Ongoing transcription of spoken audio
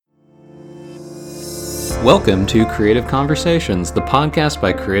Welcome to Creative Conversations, the podcast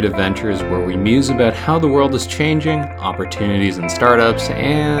by Creative Ventures where we muse about how the world is changing, opportunities in startups,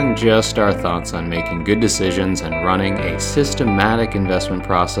 and just our thoughts on making good decisions and running a systematic investment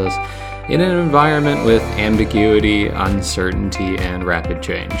process in an environment with ambiguity, uncertainty, and rapid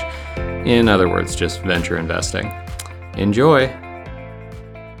change. In other words, just venture investing. Enjoy!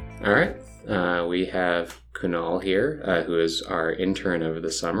 All right, we have Kunal here, who is our intern over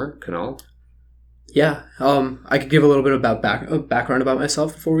the summer. Kunal? Yeah, I could give a little bit about background about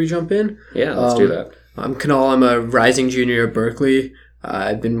myself before we jump in. Yeah, let's do that. I'm Kunal. I'm a rising junior at Berkeley.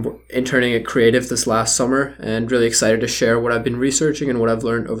 I've been interning at Creative this last summer and really excited to share what I've been researching and what I've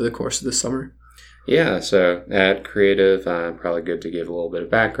learned over the course of this summer. Yeah, so at Creative, probably good to give a little bit of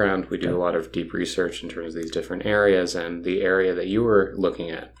background. We do a lot of deep research in terms of these different areas, and the area that you were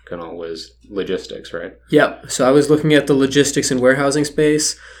looking at, Kunal, was logistics, right? Yep. So I was looking at the logistics and warehousing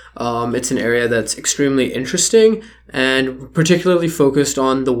space. It's an area that's extremely interesting and particularly focused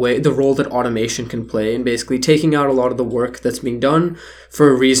on the role that automation can play in basically taking out a lot of the work that's being done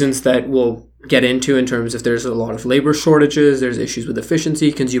for reasons that we'll get into in terms of there's a lot of labor shortages, there's issues with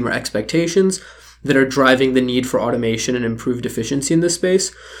efficiency, consumer expectations that are driving the need for automation and improved efficiency in this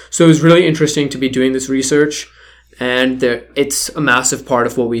space. So it was really interesting to be doing this research. And it's a massive part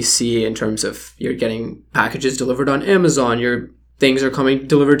of what we see in terms of you're getting packages delivered on Amazon, things are coming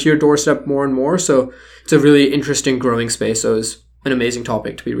delivered to your doorstep more and more. So it's a really interesting growing space. So it's an amazing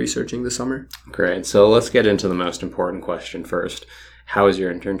topic to be researching this summer. Great. So let's get into the most important question first. How was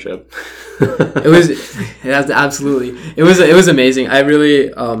your internship? It was amazing. I really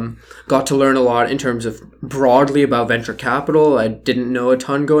got to learn a lot in terms of broadly about venture capital. I didn't know a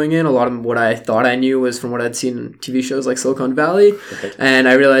ton going in. A lot of what I thought I knew was from what I'd seen in TV shows like Silicon Valley. Right. And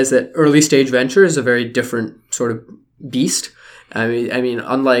I realized that early stage venture is a very different sort of beast. I mean,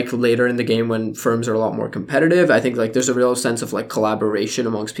 unlike later in the game when firms are a lot more competitive, I think like there's a real sense of like collaboration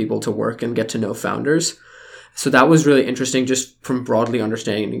amongst people to work and get to know founders. So that was really interesting just from broadly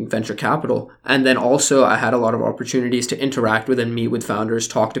understanding venture capital. And then also I had a lot of opportunities to interact with and meet with founders,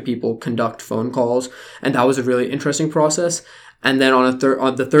 talk to people, conduct phone calls. And that was a really interesting process. And then on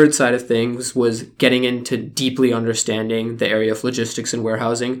the third side of things was getting into deeply understanding the area of logistics and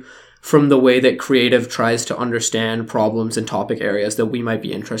warehousing from the way that Creative tries to understand problems and topic areas that we might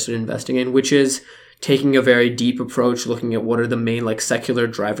be interested in investing in, which is taking a very deep approach, looking at what are the main like secular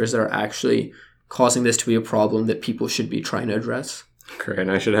drivers that are actually causing this to be a problem that people should be trying to address. Great.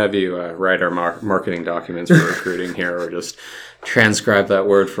 And I should have you write our marketing documents for recruiting here or just transcribe that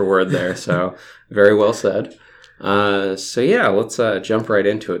word for word there. So very well said. So yeah, let's jump right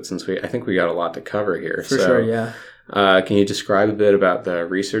into it since I think we got a lot to cover here. For sure, yeah. Can you describe a bit about the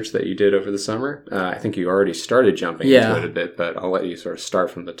research that you did over the summer? I think you already started jumping into it a bit, but I'll let you sort of start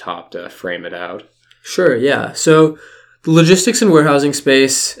from the top to frame it out. Sure, yeah. So the logistics and warehousing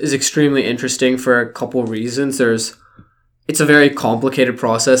space is extremely interesting for a couple of reasons. It's a very complicated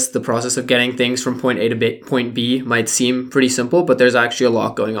process. The process of getting things from point A to point B might seem pretty simple, but there's actually a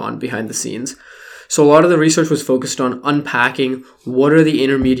lot going on behind the scenes. So a lot of the research was focused on unpacking what are the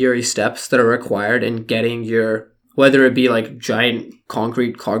intermediary steps that are required in getting whether it be like giant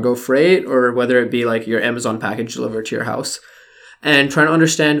concrete cargo freight or whether it be like your Amazon package delivered to your house, and trying to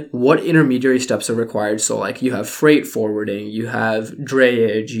understand what intermediary steps are required. So like you have freight forwarding, you have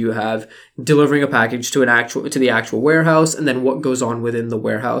drayage, you have delivering a package to the actual warehouse, and then what goes on within the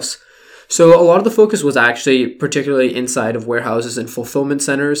warehouse. So a lot of the focus was actually particularly inside of warehouses and fulfillment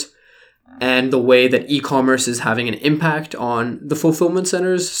centers and the way that e-commerce is having an impact on the fulfillment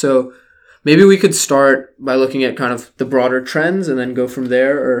centers. So maybe we could start by looking at kind of the broader trends and then go from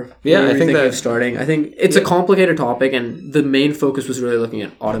there. Or I think it's a complicated topic, and the main focus was really looking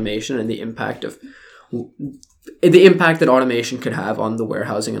at automation and the impact that automation could have on the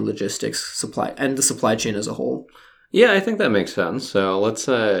warehousing and logistics supply and the supply chain as a whole. Yeah, I think that makes sense. So let's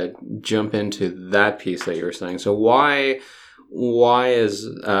jump into that piece that you were saying. So why is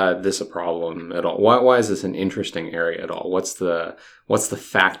this a problem at all? Why is this an interesting area at all? What's the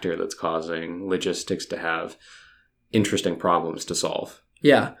factor that's causing logistics to have interesting problems to solve?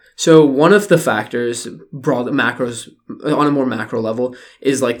 Yeah. So one of the factors, macros on a more macro level,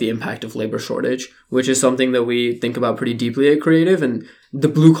 is like the impact of labor shortage, which is something that we think about pretty deeply at Creative. And the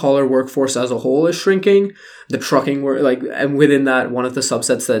blue collar workforce as a whole is shrinking. The trucking and within that, one of the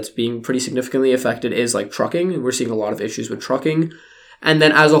subsets that's being pretty significantly affected is like trucking. We're seeing a lot of issues with trucking. And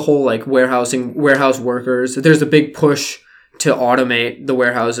then as a whole, like warehouse workers, there's a big push to automate the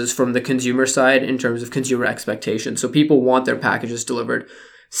warehouses from the consumer side in terms of consumer expectations. So people want their packages delivered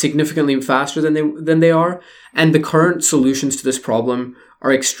significantly faster than they are. And the current solutions to this problem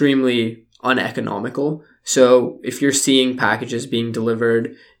are extremely uneconomical. So if you're seeing packages being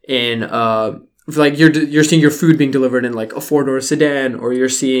delivered in like you're seeing your food being delivered in like a 4-door sedan, or you're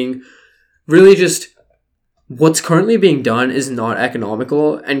seeing really just what's currently being done is not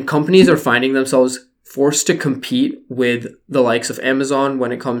economical, and companies are finding themselves forced to compete with the likes of Amazon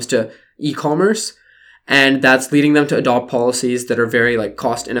when it comes to e-commerce, and that's leading them to adopt policies that are very like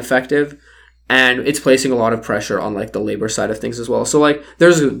cost ineffective, and it's placing a lot of pressure on like the labor side of things as well. So like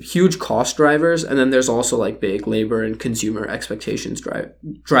there's huge cost drivers, and then there's also like big labor and consumer expectations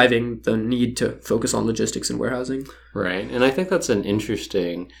driving the need to focus on logistics and warehousing. Right. And I think that's an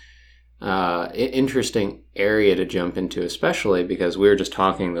interesting area to jump into, especially because we were just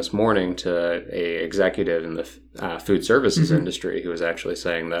talking this morning to a executive in the food services industry who was actually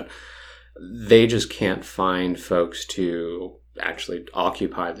saying that they just can't find folks to actually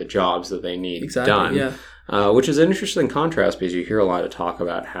occupy the jobs that they need done. Yeah. Which is an interesting contrast, because you hear a lot of talk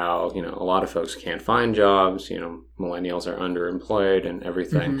about how, a lot of folks can't find jobs, millennials are underemployed and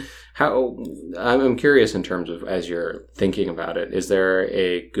everything. How I'm curious in terms of, as you're thinking about it, is there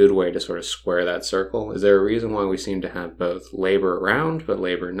a good way to sort of square that circle? Is there a reason why we seem to have both labor around, but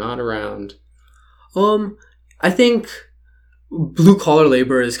labor not around? I think blue collar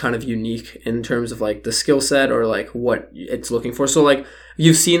labor is kind of unique in terms of like the skill set or like what it's looking for. So like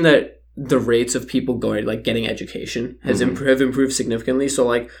you've seen that the rates of people getting education have improved significantly. So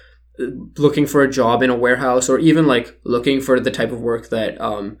like looking for a job in a warehouse, or even like looking for the type of work that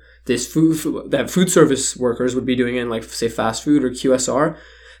food service workers would be doing in like say fast food or QSR,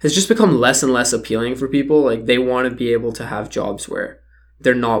 has just become less and less appealing for people. Like they want to be able to have jobs where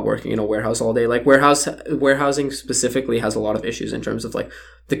they're not working in a warehouse all day. Like warehousing specifically has a lot of issues in terms of like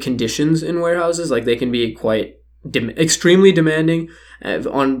the conditions in warehouses. Like they can be quite extremely demanding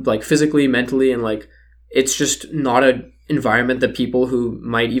on like physically, mentally, and like it's just not an environment that people who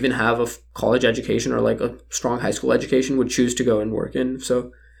might even have a college education or like a strong high school education would choose to go and work in.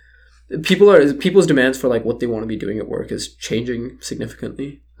 So people's demands for like what they want to be doing at work is changing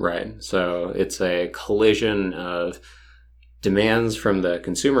significantly. Right. So it's a collision of demands from the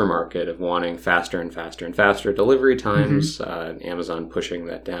consumer market of wanting faster and faster and faster delivery times. Amazon pushing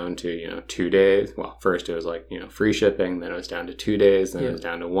that down to 2 days. Well, first it was like free shipping, then it was down to 2 days, then it was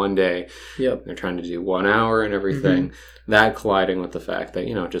down to 1 day. They're trying to do 1 hour and everything. That colliding with the fact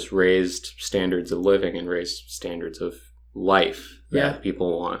that just raised standards of living and raised standards of life that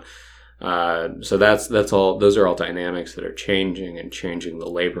people want. So that's all. Those are all dynamics that are changing the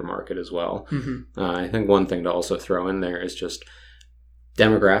labor market as well. I think one thing to also throw in there is just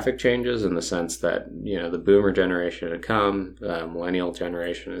demographic changes, in the sense that the boomer generation had come, millennial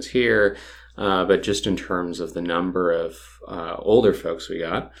generation is here, but just in terms of the number of older folks we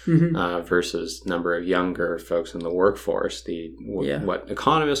got versus number of younger folks in the workforce, what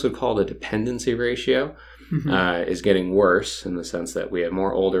economists would call the dependency ratio. Is getting worse, in the sense that we have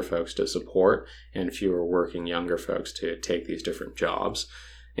more older folks to support and fewer working younger folks to take these different jobs.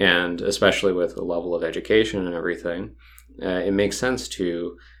 And especially with the level of education and everything, it makes sense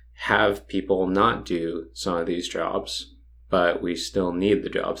to have people not do some of these jobs, but we still need the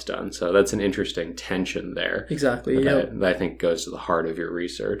jobs done. So that's an interesting tension there. Exactly. That I think goes to the heart of your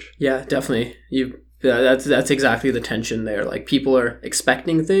research. Yeah, definitely. That's exactly the tension there. Like people are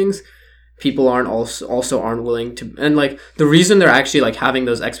expecting things. People aren't willing to, and like the reason they're actually like having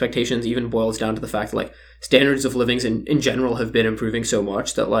those expectations even boils down to the fact that like standards of living in general have been improving so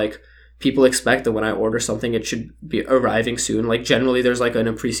much that like people expect that when I order something it should be arriving soon. Like generally there's like an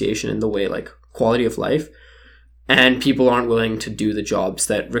appreciation in the way like quality of life, and people aren't willing to do the jobs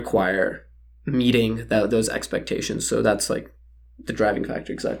that require meeting those expectations. So that's like the driving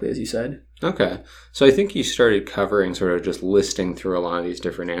factor, exactly as you said. Okay. So I think you started covering sort of just listing through a lot of these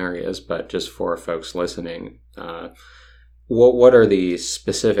different areas, but just for folks listening, what are the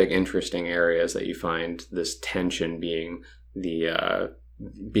specific interesting areas that you find this tension being the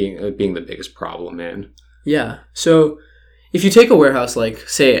biggest problem in? Yeah. So if you take a warehouse like,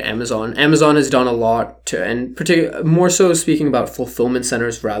 say, Amazon has done a lot to, and more so speaking about fulfillment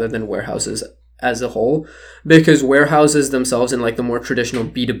centers rather than warehouses as a whole, because warehouses themselves in like the more traditional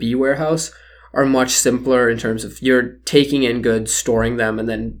B2B warehouse are much simpler in terms of you're taking in goods, storing them, and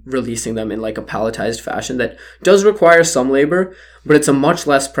then releasing them in like a palletized fashion that does require some labor, but it's a much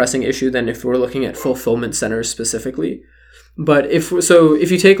less pressing issue than if we're looking at fulfillment centers specifically. But if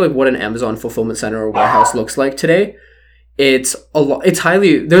you take like what an Amazon fulfillment center or warehouse looks like today, there's a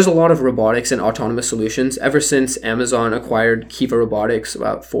lot of robotics and autonomous solutions. Ever since Amazon acquired Kiva Robotics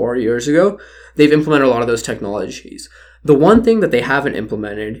about 4 years ago, they've implemented a lot of those technologies. The one thing that they haven't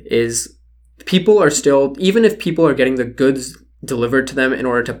implemented is people are still, even if people are getting the goods delivered to them in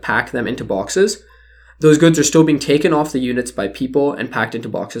order to pack them into boxes, those goods are still being taken off the units by people and packed into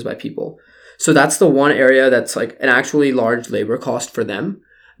boxes by people. So that's the one area that's like an actually large labor cost for them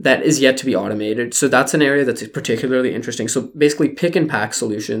that is yet to be automated. So that's an area that's particularly interesting. So basically pick and pack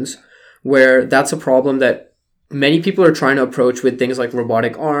solutions, where that's a problem that many people are trying to approach with things like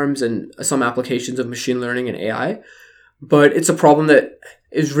robotic arms and some applications of machine learning and AI. But it's a problem that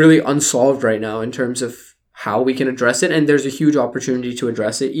is really unsolved right now in terms of how we can address it. And there's a huge opportunity to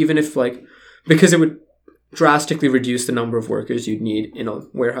address it, even if because it would drastically reduce the number of workers you'd need in a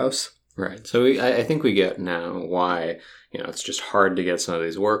warehouse. Right. So I think we get now why, it's just hard to get some of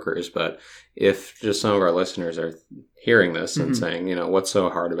these workers. But if just some of our listeners are hearing this and saying, what's so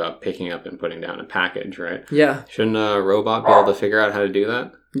hard about picking up and putting down a package, right? Yeah. Shouldn't a robot be able to figure out how to do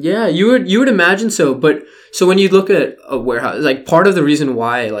that? Yeah, you would imagine so. But so when you look at a warehouse, part of the reason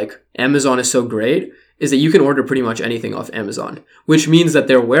why Amazon is so great is that you can order pretty much anything off Amazon, which means that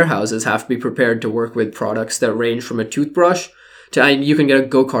their warehouses have to be prepared to work with products that range from a toothbrush to you can get a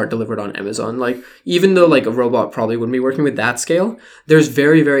go-kart delivered on Amazon. Even though a robot probably wouldn't be working with that scale, there's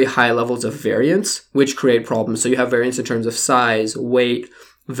very, very high levels of variance, which create problems. So you have variance in terms of size, weight,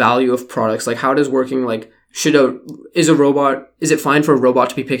 value of products. How does working, is it fine for a robot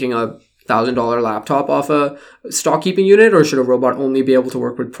to be picking a $1,000 laptop off a stock keeping unit, or should a robot only be able to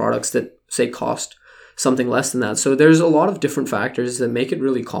work with products that say cost something less than that? So there's a lot of different factors that make it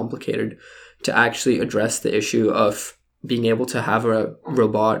really complicated to actually address the issue of being able to have a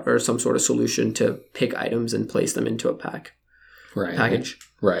robot or some sort of solution to pick items and place them into a package.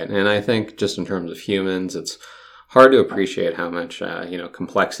 Right. And I think just in terms of humans, it's hard to appreciate how much,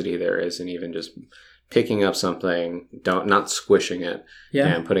 complexity there is in even just picking up something, not squishing it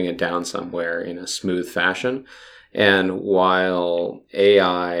and putting it down somewhere in a smooth fashion. And while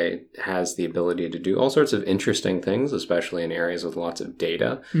AI has the ability to do all sorts of interesting things, especially in areas with lots of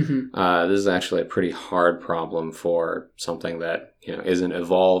data, this is actually a pretty hard problem for something that isn't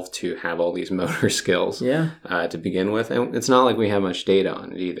evolved to have all these motor skills to begin with. And it's not like we have much data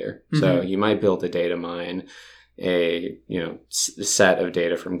on it either. So you might be able to data mine a set of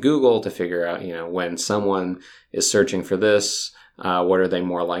data from Google to figure out when someone is searching for this, what are they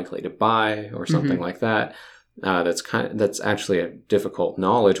more likely to buy or something like that. That's actually a difficult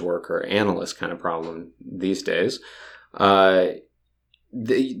knowledge work or analyst kind of problem these days. The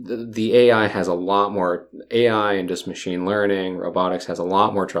AI has a lot more AI and just machine learning, robotics has a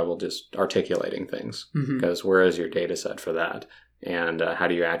lot more trouble just articulating things because where is your data set for that? And how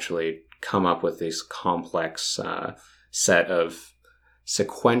do you actually come up with these complex set of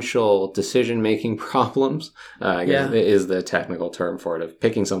sequential decision-making problems, I guess is the technical term for it, of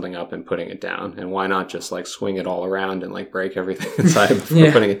picking something up and putting it down. And why not just swing it all around and break everything inside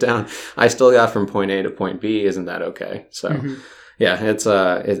before putting it down? I still got from point A to point B. Isn't that okay? So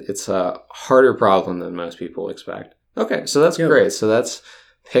it's a harder problem than most people expect. Okay, so that's great. So that's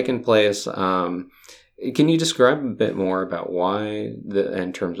pick and place. Can you describe a bit more about why,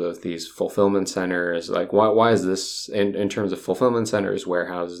 in terms of these fulfillment centers, why is this, in terms of fulfillment centers,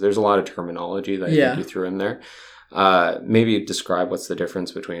 warehouses, there's a lot of terminology that I think you threw in there. Maybe describe what's the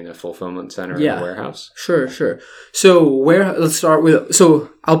difference between a fulfillment center and a warehouse. Sure. So let's start with,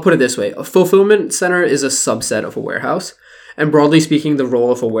 I'll put it this way. A fulfillment center is a subset of a warehouse. And broadly speaking, the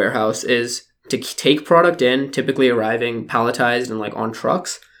role of a warehouse is to take product in, typically arriving palletized and on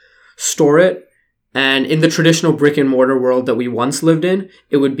trucks, store it. And in the traditional brick and mortar world that we once lived in,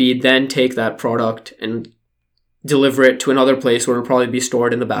 it would be then take that product and deliver it to another place where it would probably be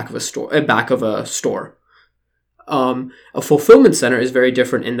stored in the back of a store. A fulfillment center is very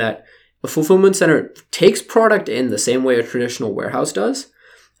different in that a fulfillment center takes product in the same way a traditional warehouse does,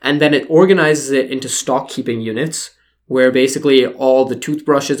 and then it organizes it into stock keeping units where basically all the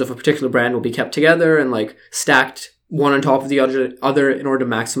toothbrushes of a particular brand will be kept together and stacked one on top of the other in order to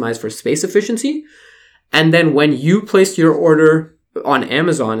maximize for space efficiency. And then when you place your order on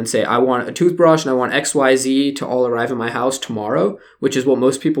Amazon and say, I want a toothbrush and I want XYZ to all arrive in my house tomorrow, which is what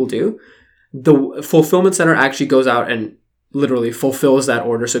most people do, the fulfillment center actually goes out and literally fulfills that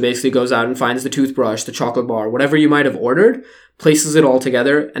order. So basically goes out and finds the toothbrush, the chocolate bar, whatever you might have ordered, places it all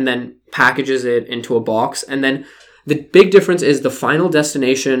together, and then packages it into a box. And then the big difference is the final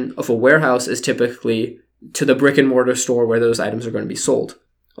destination of a warehouse is typically to the brick and mortar store where those items are going to be sold.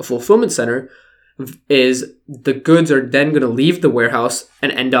 A fulfillment center is the goods are then going to leave the warehouse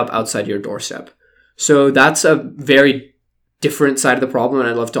and end up outside your doorstep. So that's a very different side of the problem. And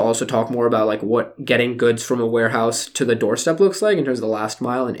I'd love to also talk more about what getting goods from a warehouse to the doorstep looks like in terms of the last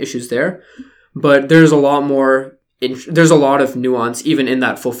mile and issues there. But there's a lot of nuance even in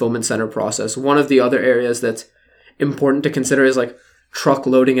that fulfillment center process. One of the other areas that's important to consider is like truck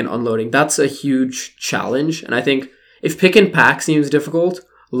loading and unloading. That's a huge challenge. And I think if pick and pack seems difficult,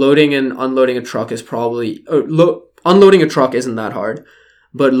 loading and unloading a truck is probably, unloading a truck isn't that hard,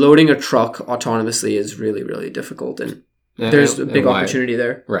 but loading a truck autonomously is really, really difficult. And there's a big opportunity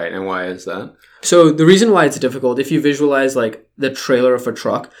there. Right. And why is that? So the reason why it's difficult, if you visualize like the trailer of a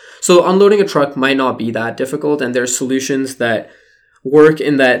truck, so unloading a truck might not be that difficult. And there's solutions that work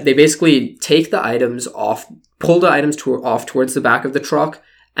in that they basically take the items off, pull the items off towards the back of the truck,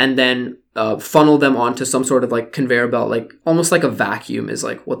 and then funnel them onto some sort of like conveyor belt, like almost like a vacuum is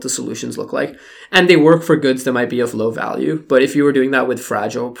like what the solutions look like. And they work for goods that might be of low value. But if you were doing that with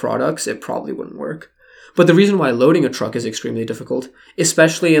fragile products, it probably wouldn't work. But the reason why loading a truck is extremely difficult,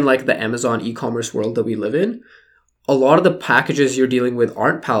 especially in like the Amazon e-commerce world that we live in, a lot of the packages you're dealing with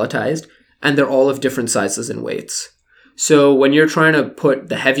aren't palletized and they're all of different sizes and weights. So when you're trying to put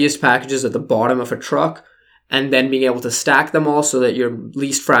the heaviest packages at the bottom of a truck and then being able to stack them all so that your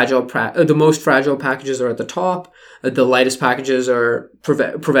least fragile, the most fragile packages are at the top, the lightest packages are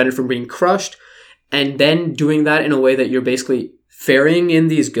prevented from being crushed, and then doing that in a way that you're basically ferrying in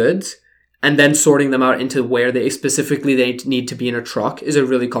these goods and then sorting them out into where they need to be in a truck is a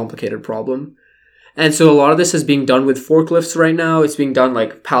really complicated problem. And so a lot of this is being done with forklifts right now. It's being done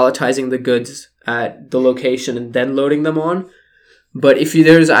like palletizing the goods at the location and then loading them on. But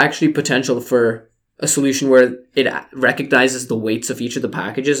there's actually potential for a solution where it recognizes the weights of each of the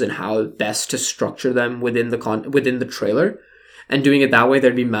packages and how best to structure them within the trailer. And doing it that way,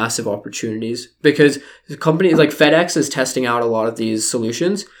 there'd be massive opportunities. Because companies like FedEx is testing out a lot of these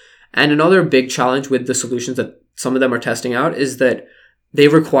solutions. And another big challenge with the solutions that some of them are testing out is that they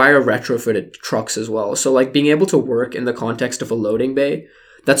require retrofitted trucks as well. So like being able to work in the context of a loading bay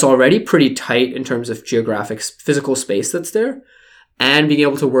that's already pretty tight in terms of geographic physical space that's there, and being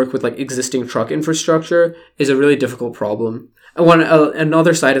able to work with like existing truck infrastructure is a really difficult problem. And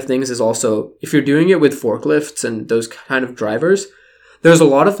another side of things is also, if you're doing it with forklifts and those kind of drivers, there's a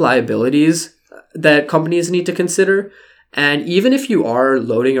lot of liabilities that companies need to consider. And even if you are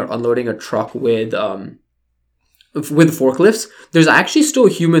loading or unloading a truck with forklifts, there's actually still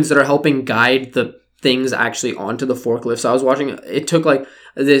humans that are helping guide the things actually onto the forklift. So I was watching, it took like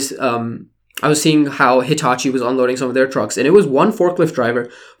this, I was seeing how Hitachi was unloading some of their trucks, and it was one forklift driver,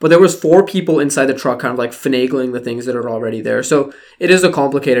 but there was 4 people inside the truck kind of like finagling the things that are already there. So it is a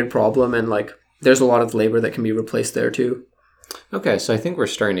complicated problem, and like there's a lot of labor that can be replaced there too. Okay, so I think we're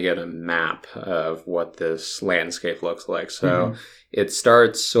starting to get a map of what this landscape looks like. So it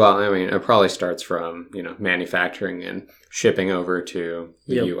starts, well, I mean, it probably starts from, manufacturing and shipping over to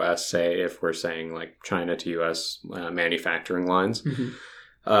the U.S., say, if we're saying like China to U.S. Manufacturing lines.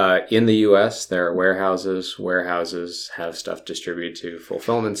 In the U.S., there are warehouses. Warehouses have stuff distributed to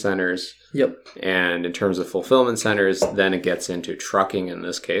fulfillment centers. And in terms of fulfillment centers, then it gets into trucking in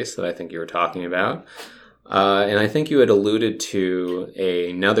this case that I think you were talking about. And I think you had alluded to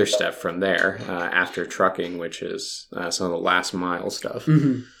another step from there after trucking, which is some of the last mile stuff.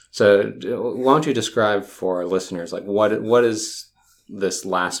 So why don't you describe for our listeners, like what is this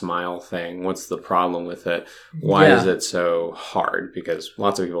last mile thing? What's the problem with it? Why is it so hard? Because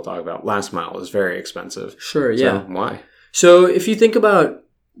lots of people talk about last mile is very expensive. Sure, so yeah. Why? So if you think about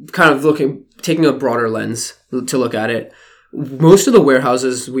kind of taking a broader lens to look at it, most of the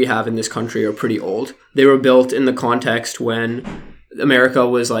warehouses we have in this country are pretty old. They were built in the context when America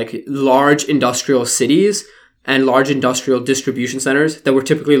was like large industrial cities and large industrial distribution centers that were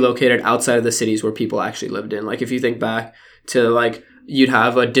typically located outside of the cities where people actually lived in. Like if you think back to like, you'd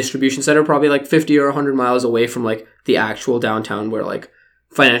have a distribution center probably like 50 or 100 miles away from like the actual downtown where like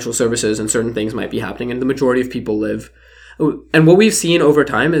financial services and certain things might be happening and the majority of people live. And what we've seen over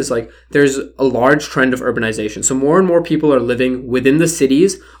time is like there's a large trend of urbanization. So more and more people are living within the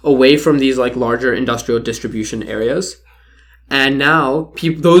cities away from these like larger industrial distribution areas. And now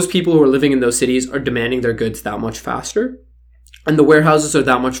those people who are living in those cities are demanding their goods that much faster. And the warehouses are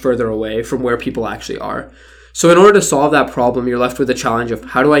that much further away from where people actually are. So in order to solve that problem, you're left with the challenge of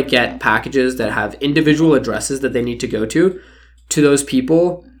how do I get packages that have individual addresses that they need to go to those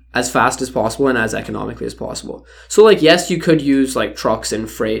people as fast as possible and as economically as possible. So like, yes, you could use like trucks and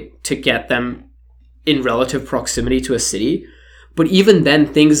freight to get them in relative proximity to a city, but even then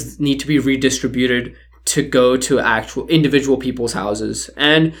things need to be redistributed to go to actual individual people's houses.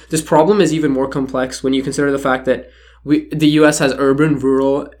 And this problem is even more complex when you consider the fact that the US has urban,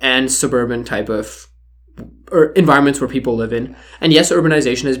 rural, and suburban type of environments where people live in. And yes,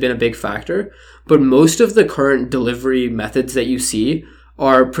 urbanization has been a big factor, but most of the current delivery methods that you see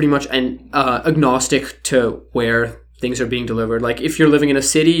are pretty much agnostic to where things are being delivered. Like if you're living in a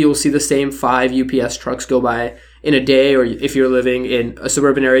city, you'll see the same 5 UPS trucks go by in a day, or if you're living in a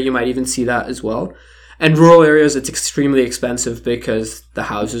suburban area, you might even see that as well. And rural areas, it's extremely expensive because the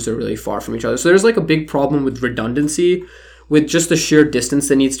houses are really far from each other. So there's like a big problem with redundancy, with just the sheer distance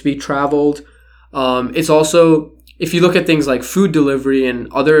that needs to be traveled. It's also, if you look at things like food delivery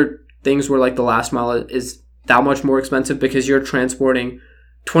and other things where like the last mile is that much more expensive because you're transporting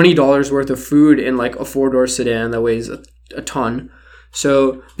 $20 worth of food in like a 4-door sedan that weighs a ton.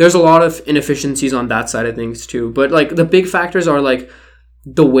 So there's a lot of inefficiencies on that side of things too. But like the big factors are like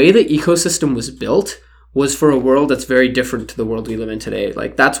the way the ecosystem was built was for a world that's very different to the world we live in today.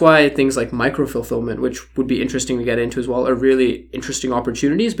 Like that's why things like micro-fulfillment, which would be interesting to get into as well, are really interesting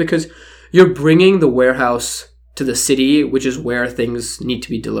opportunities because you're bringing the warehouse to the city, which is where things need to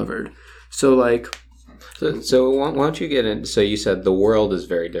be delivered. So like... So why don't you get in? So you said the world is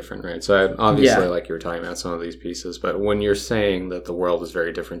very different, right? So obviously, like you were talking about some of these pieces, but when you're saying that the world is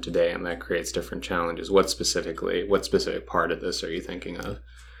very different today and that creates different challenges, what specific part of this are you thinking of?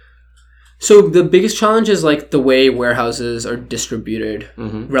 So the biggest challenge is like the way warehouses are distributed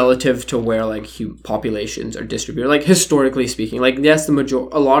relative to where like populations are distributed. Like historically speaking, like yes, a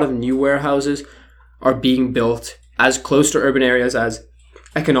lot of new warehouses are being built as close to urban areas as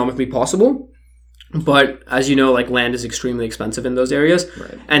economically possible. But as you know, like land is extremely expensive in those areas.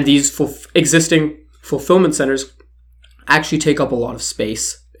 Right. And these existing fulfillment centers actually take up a lot of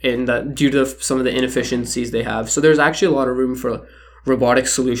space due to some of the inefficiencies they have. So there's actually a lot of room for robotic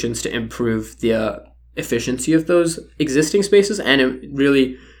solutions to improve the efficiency of those existing spaces and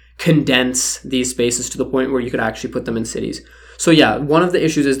really condense these spaces to the point where you could actually put them in cities. So yeah, one of the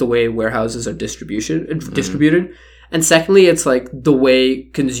issues is the way warehouses are distributed. And secondly, it's like the way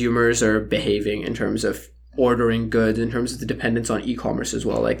consumers are behaving in terms of ordering goods, in terms of the dependence on e-commerce as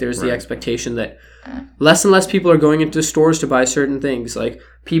well. Like there's the expectation that less and less people are going into stores to buy certain things. Like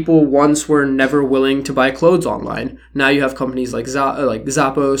people once were never willing to buy clothes online. Now you have companies like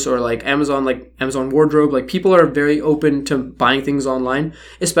Zappos or like Amazon Wardrobe. Like people are very open to buying things online,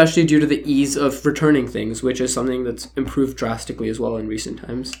 especially due to the ease of returning things, which is something that's improved drastically as well in recent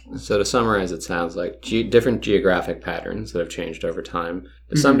times. So to summarize, it sounds like different geographic patterns that have changed over time.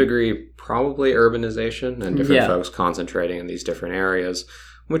 To some degree, probably urbanization and different folks concentrating in these different areas,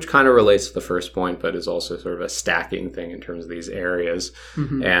 which kind of relates to the first point, but is also sort of a stacking thing in terms of these areas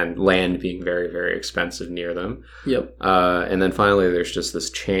and land being very, very expensive near them. Yep. And then finally, there's just this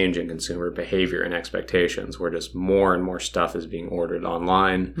change in consumer behavior and expectations where just more and more stuff is being ordered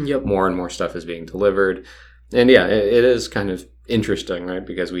online. Yep. More and more stuff is being delivered. And yeah, it is kind of interesting, right?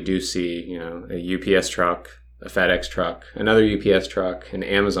 Because we do see, a UPS truck, a FedEx truck, another UPS truck, an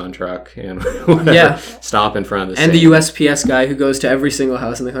Amazon truck, and whatever stop in front of the and the USPS guy who goes to every single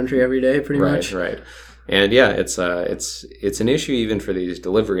house in the country every day, pretty much. Right. And yeah, it's an issue even for these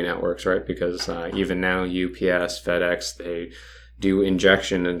delivery networks, right? Because even now, UPS, FedEx, they do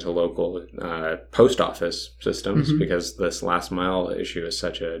injection into local post office systems because this last mile issue is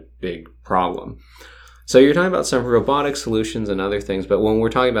such a big problem. So you're talking about some robotic solutions and other things, but when we're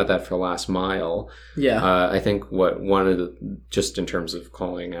talking about that for last mile, I think just in terms of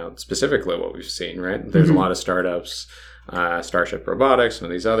calling out specifically what we've seen, right? There's a lot of startups, Starship Robotics,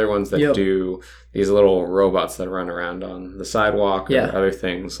 and these other ones that do these little robots that run around on the sidewalk or other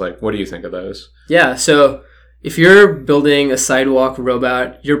things. Like, what do you think of those? Yeah, so if you're building a sidewalk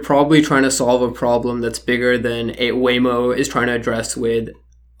robot, you're probably trying to solve a problem that's bigger than Waymo is trying to address with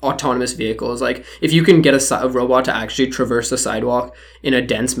autonomous vehicles. Like if you can get a robot to actually traverse the sidewalk in a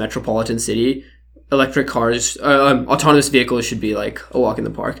dense metropolitan city, electric cars, autonomous vehicles should be like a walk in the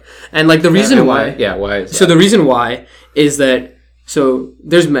park. And like the reason why is that? So the reason why is that, so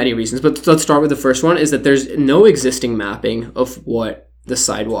there's many reasons, but let's start with the first one, is that there's no existing mapping of what the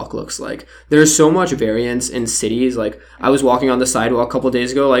sidewalk looks like. There's so much variance in cities. Like I was walking on the sidewalk a couple of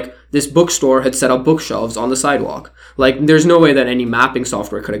days ago, like this bookstore had set up bookshelves on the sidewalk. Like there's no way that any mapping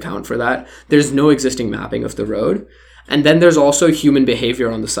software could account for that. There's no existing mapping of the road. And then there's also human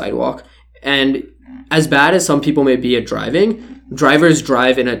behavior on the sidewalk. And as bad as some people may be at driving, drivers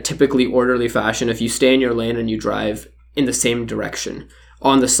drive in a typically orderly fashion if you stay in your lane and you drive in the same direction.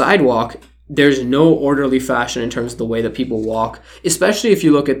 On the sidewalk, there's no orderly fashion in terms of the way that people walk, especially if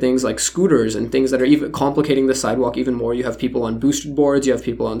you look at things like scooters and things that are even complicating the sidewalk even more. You have people on boosted boards, you have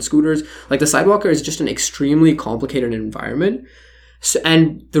people on scooters. Like the sidewalk is just an extremely complicated environment. So,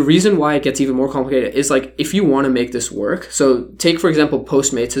 and the reason why it gets even more complicated is like if you want to make this work. So take, for example,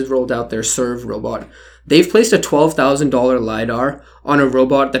 Postmates has rolled out their Serve robot. They've placed a $12,000 LiDAR on a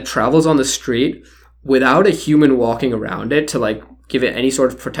robot that travels on the street without a human walking around it to like give it any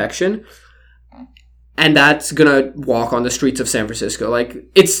sort of protection. and that's gonna walk on the streets of San Francisco. Like,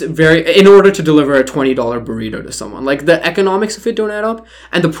 it's in order to deliver a $20 burrito to someone. Like, the economics of it don't add up,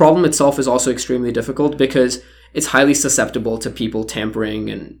 and the problem itself is also extremely difficult because it's highly susceptible to people tampering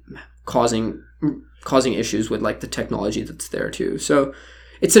and causing issues with like the technology that's there too. So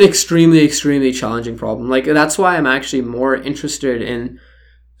it's an extremely, extremely challenging problem. Like, that's why I'm actually more interested in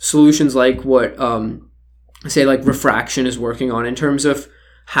solutions like what, say, like Refraction is working on in terms of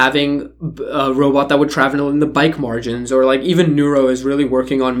having a robot that would travel in the bike margins, or like even Neuro is really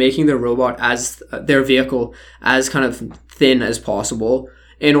working on making their robot as their vehicle as kind of thin as possible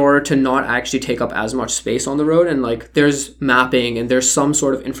in order to not actually take up as much space on the road. And like, there's mapping and there's some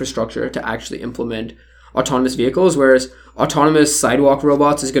sort of infrastructure to actually implement autonomous vehicles, whereas autonomous sidewalk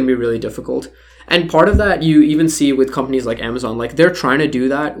robots is going to be really difficult. And part of that you even see with companies like Amazon. Like, they're trying to do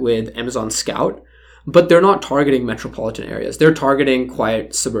that with Amazon Scout, but they're not targeting metropolitan areas. They're targeting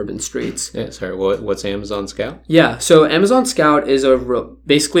quiet suburban streets. Yeah, sorry, what's Amazon Scout? Yeah, so Amazon Scout is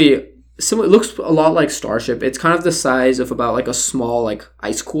basically similar. It looks a lot like Starship. It's kind of the size of about like a small like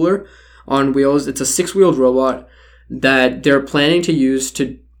ice cooler on wheels. It's a 6-wheeled robot that they're planning to use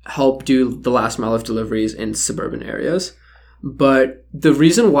to help do the last mile of deliveries in suburban areas. But the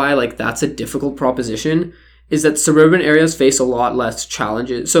reason why like that's a difficult proposition is that suburban areas face a lot less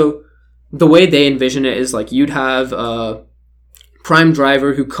challenges. So the way they envision it is like, you'd have a prime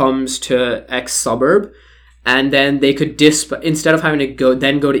driver who comes to X suburb, and then they could instead of having to go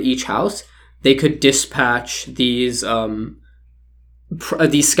to each house, they could dispatch these Scout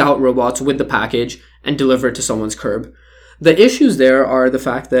robots with the package and deliver it to someone's curb. The issues there are the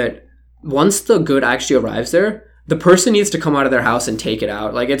fact that once the good actually arrives there, the person needs to come out of their house and take it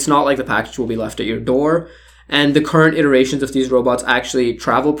out. Like, it's not like the package will be left at your door. And the current iterations of these robots actually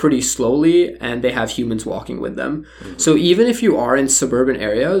travel pretty slowly, and they have humans walking with them. Mm-hmm. So even if you are in suburban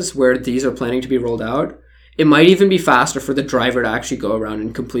areas where these are planning to be rolled out, it might even be faster for the driver to actually go around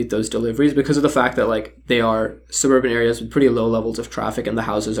and complete those deliveries, because of the fact that like they are suburban areas with pretty low levels of traffic and the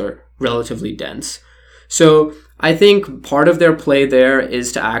houses are relatively dense. So I think part of their play there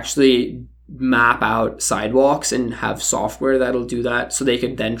is to actually map out sidewalks and have software that'll do that, so they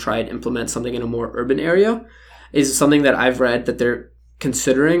could then try and implement something in a more urban area. Is something that I've read that they're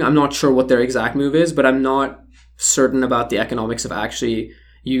considering. I'm not sure what their exact move is, but I'm not certain about the economics of actually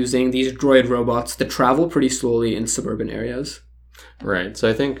using these droid robots that travel pretty slowly in suburban areas. Right. So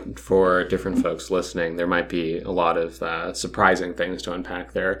I think for different folks listening, there might be a lot of surprising things to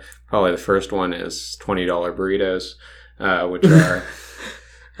unpack there. Probably the first one is $20 burritos, which are...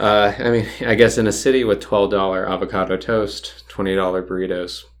 I guess in a city with $12 avocado toast, $20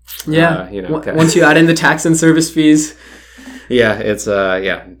 burritos. Yeah. Once you add in the tax and service fees. Yeah, it's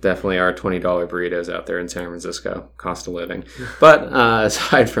definitely are $20 burritos out there in San Francisco, cost of living. But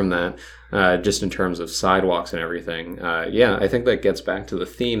aside from that, just in terms of sidewalks and everything, I think that gets back to the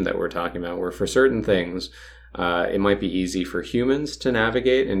theme that we're talking about, where for certain things, it might be easy for humans to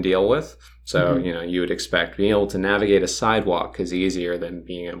navigate and deal with. So, you would expect being able to navigate a sidewalk is easier than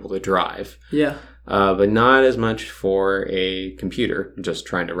being able to drive. Yeah. But not as much for a computer just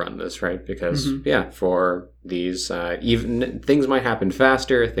trying to run this, right? Because, for these, even things might happen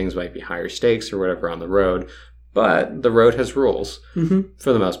faster, things might be higher stakes or whatever on the road, but the road has rules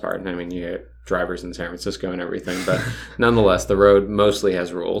for the most part. I mean, you get drivers in San Francisco and everything, but nonetheless, the road mostly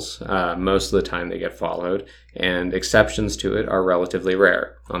has rules. Most of the time they get followed, and exceptions to it are relatively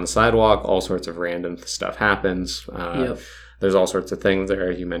rare. On the sidewalk, all sorts of random stuff happens. There's all sorts of things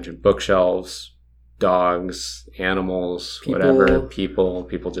there. You mentioned bookshelves, dogs, animals, whatever,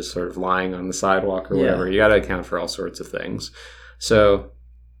 people just sort of lying on the sidewalk or whatever. You got to account for all sorts of things. So,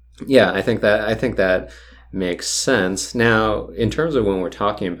 I think that makes sense. Now, in terms of when we're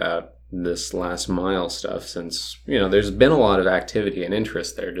talking about this last mile stuff, since there's been a lot of activity and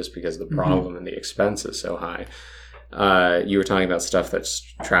interest there just because the problem and the expense is so high. You were talking about stuff that's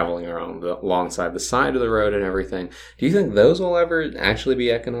traveling alongside the side of the road and everything. Do you think those will ever actually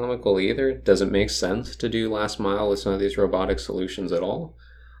be economical either? Does it make sense to do last mile with some of these robotic solutions at all?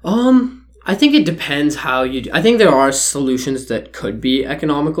 I think it depends how you do. I think there are solutions that could be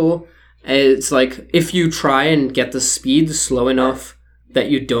economical. It's like, if you try and get the speed slow enough that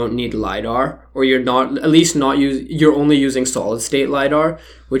you don't need LiDAR, or you're only using solid state LiDAR,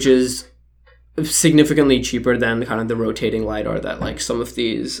 which is significantly cheaper than kind of the rotating LiDAR that like some of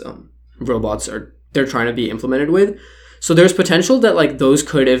these robots they're trying to be implemented with. So there's potential that like those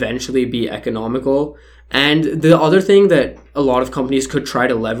could eventually be economical. And the other thing that a lot of companies could try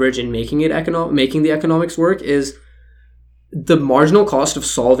to leverage in making the economics work is the marginal cost of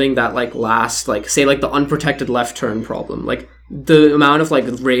solving that like last, like say like the unprotected left turn problem. Like the amount of like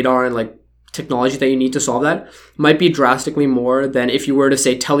radar and like technology that you need to solve that might be drastically more than if you were to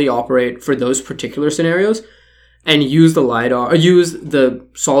say teleoperate for those particular scenarios and use the LiDAR or use the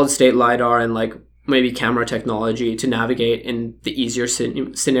solid state LiDAR and like maybe camera technology to navigate in the easier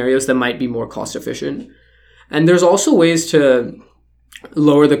scenarios that might be more cost efficient. And there's also ways to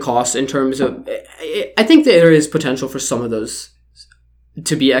lower the costs in terms of, I think there is potential for some of those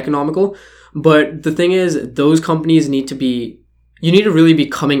to be economical, but the thing is those companies need to really be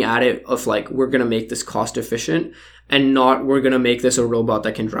coming at it of like, we're going to make this cost efficient and not we're going to make this a robot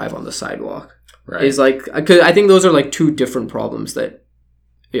that can drive on the sidewalk. Right. Is like, cause I think those are like two different problems that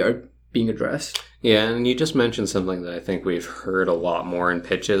are being addressed. Yeah, and you just mentioned something that I think we've heard a lot more in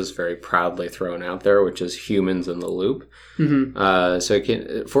pitches, very proudly thrown out there, which is humans in the loop. Mm-hmm.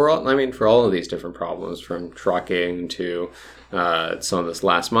 So for all of these different problems, from trucking to some of this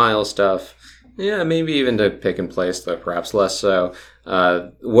last mile stuff, yeah, maybe even to pick and place, though perhaps less so.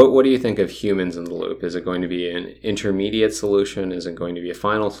 What do you think of humans in the loop? Is it going to be an intermediate solution? Is it going to be a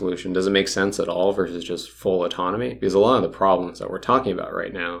final solution? Does it make sense at all versus just full autonomy? Because a lot of the problems that we're talking about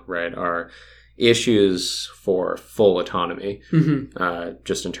right now, right, are issues for full autonomy,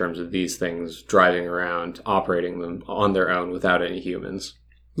 just in terms of these things driving around, operating them on their own without any humans.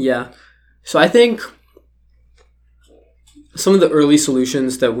 Yeah. So I think some of the early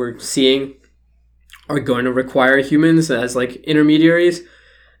solutions that we're seeing are going to require humans as like intermediaries.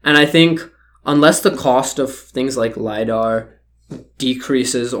 And I think unless the cost of things like LiDAR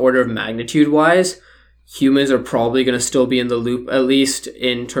decreases order of magnitude wise, humans are probably going to still be in the loop, at least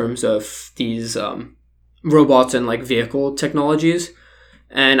in terms of these robots and like vehicle technologies.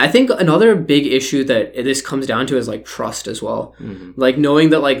 And I think another big issue that this comes down to is like trust as well. Mm-hmm. Like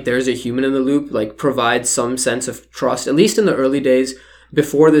knowing that like there's a human in the loop like provides some sense of trust, at least in the early days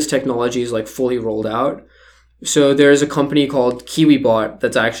before this technology is like fully rolled out. So there's a company called KiwiBot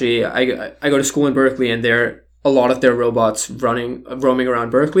that's actually, I go to school in Berkeley, and a lot of their robots roaming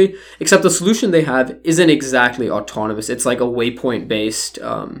around Berkeley, except the solution they have isn't exactly autonomous. It's like a waypoint based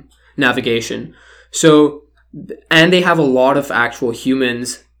navigation. So, and they have a lot of actual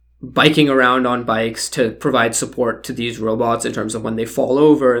humans biking around on bikes to provide support to these robots in terms of when they fall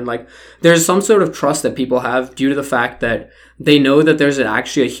over. And like, there's some sort of trust that people have due to the fact that they know that there's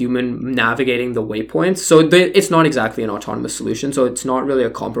actually a human navigating the waypoints. So it's not exactly an autonomous solution. So it's not really a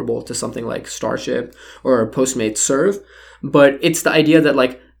comparable to something like Starship or Postmates Serve. But it's the idea that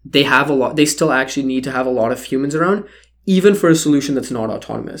like they still actually need to have a lot of humans around, even for a solution that's not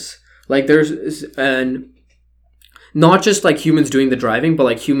autonomous. Like and not just like humans doing the driving, but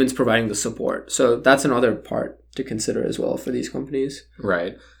like humans providing the support. So that's another part to consider as well for these companies.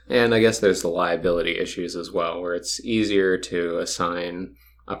 Right. And I guess there's the liability issues as well, where it's easier to assign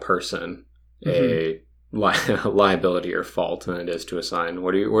a person a liability or fault than it is to assign.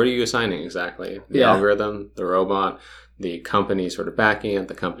 What are you assigning exactly? The algorithm, the robot, the company sort of backing it,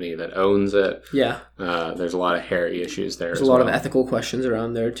 the company that owns it. Yeah. There's a lot of hairy issues there. There's a lot of ethical questions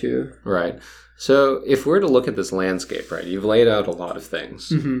around there too. Right. So if we're to look at this landscape, right, you've laid out a lot of things.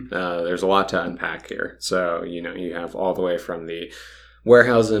 There's a lot to unpack here. So, you have all the way from the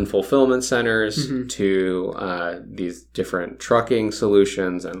warehouse and fulfillment centers to these different trucking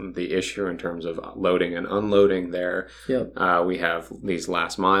solutions and the issue in terms of loading and unloading there. Yep. We have these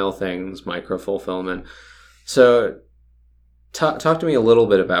last mile things, micro fulfillment. So talk to me a little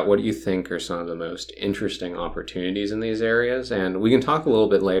bit about what you think are some of the most interesting opportunities in these areas. And we can talk a little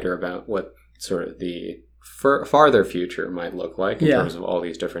bit later about what sort of the farther future might look like in terms of all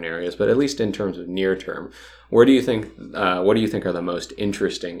these different areas, but at least in terms of near term, what do you think are the most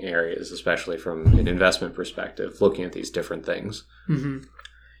interesting areas, especially from an investment perspective, looking at these different things?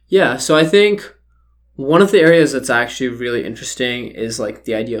 Yeah, so I think one of the areas that's actually really interesting is like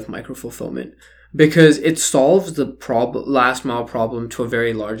the idea of micro fulfillment, because it solves the last mile problem to a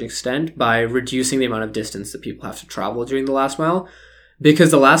very large extent by reducing the amount of distance that people have to travel during the last mile,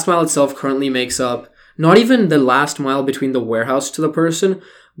 because the last mile itself currently makes up not even the last mile between the warehouse to the person,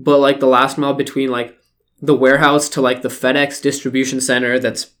 but like the last mile between like the warehouse to like the FedEx distribution center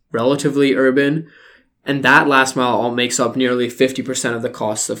that's relatively urban. And that last mile all makes up nearly 50% of the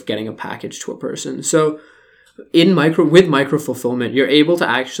costs of getting a package to a person. So with micro fulfillment, you're able to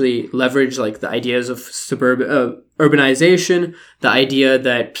actually leverage like the ideas of urbanization, the idea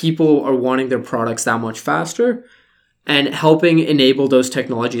that people are wanting their products that much faster, and helping enable those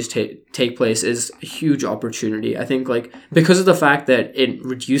technologies take place is a huge opportunity. I think like because of the fact that it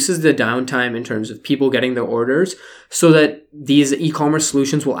reduces the downtime in terms of people getting their orders, so that these e-commerce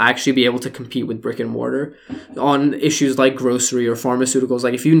solutions will actually be able to compete with brick and mortar on issues like grocery or pharmaceuticals.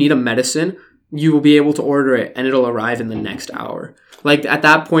 Like if you need a medicine, you will be able to order it and it'll arrive in the next hour. Like at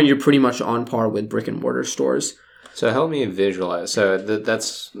that point, you're pretty much on par with brick and mortar stores. So help me visualize. So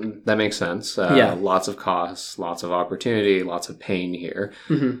that makes sense. Yeah. Lots of costs, lots of opportunity, lots of pain here.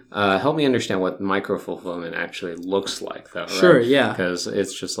 Mm-hmm. Help me understand what micro-fulfillment actually looks like, though. Sure, right? yeah. Because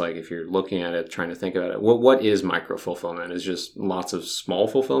it's just like if you're looking at it, trying to think about it, what is micro-fulfillment? Is just lots of small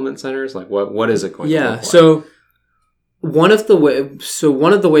fulfillment centers? Like what is it going to look like? So one of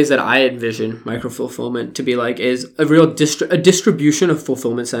the ways that I envision micro-fulfillment to be like is a real distribution of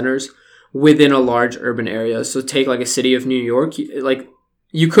fulfillment centers within a large urban area. So take like a city of New York, like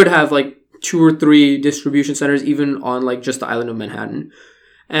you could have like 2 or 3 distribution centers even on like just the island of Manhattan.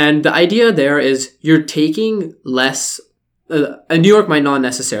 And the idea there is you're taking less, New York might not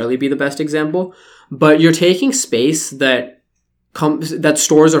necessarily be the best example, but you're taking space that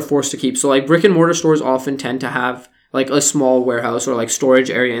stores are forced to keep. So like brick and mortar stores often tend to have like a small warehouse or like storage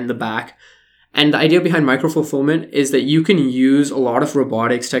area in the back. And the idea behind micro-fulfillment is that you can use a lot of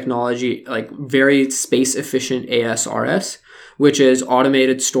robotics technology, like very space-efficient ASRS, which is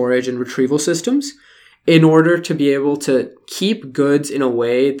automated storage and retrieval systems, in order to be able to keep goods in a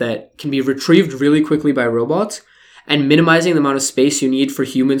way that can be retrieved really quickly by robots and minimizing the amount of space you need for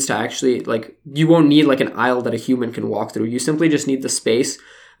humans to actually, like, you won't need like an aisle that a human can walk through. You simply just need the space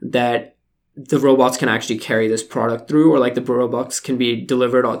that the robots can actually carry this product through, or like the robots can be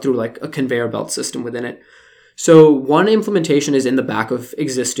delivered through like a conveyor belt system within it. So one implementation is in the back of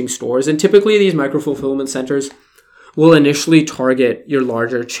existing stores. And typically these micro-fulfillment centers will initially target your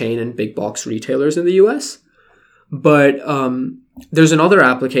larger chain and big box retailers in the US. But there's another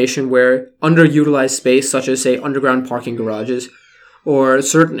application where underutilized space, such as say underground parking garages or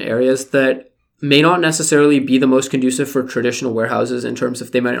certain areas that may not necessarily be the most conducive for traditional warehouses in terms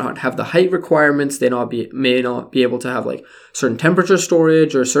of they might not have the height requirements, they may not be able to have like certain temperature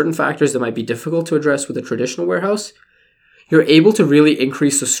storage or certain factors that might be difficult to address with a traditional warehouse. You're able to really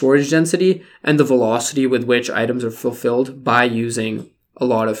increase the storage density and the velocity with which items are fulfilled by using a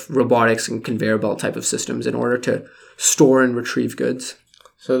lot of robotics and conveyor belt type of systems in order to store and retrieve goods.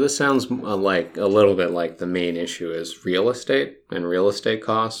 So this sounds like a little bit like the main issue is real estate and real estate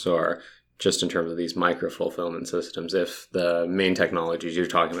costs, or just in terms of these micro-fulfillment systems, if the main technologies you're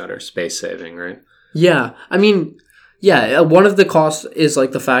talking about are space-saving, right? Yeah. I mean, yeah, one of the costs is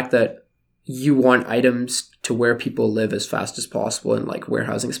like the fact that you want items to where people live as fast as possible, and like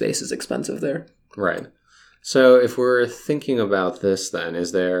warehousing space is expensive there. Right. So if we're thinking about this then,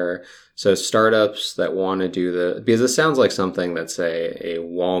 so startups that want to do because it sounds like something that say a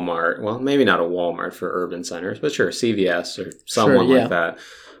Walmart, well, maybe not a Walmart for urban centers, but sure, CVS or someone like that,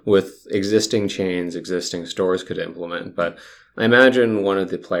 with existing chains, existing stores could implement. But I imagine one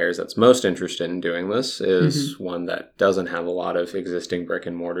of the players that's most interested in doing this is one that doesn't have a lot of existing brick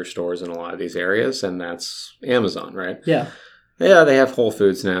and mortar stores in a lot of these areas, and that's Amazon, right? Yeah. Yeah, they have Whole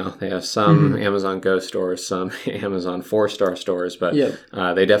Foods now. They have some Amazon Go stores, some Amazon 4-star stores, but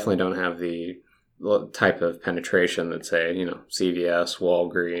they definitely don't have the type of penetration that, say, CVS,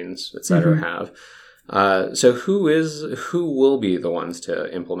 Walgreens, etc. have. So who will be the ones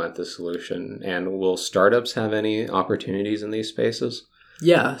to implement this solution, and will startups have any opportunities in these spaces?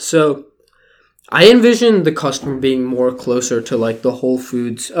 Yeah, so I envision the customer being more closer to like the Whole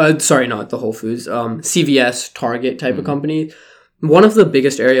Foods, CVS, Target type of company. One of the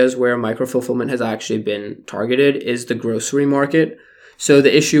biggest areas where micro-fulfillment has actually been targeted is the grocery market. So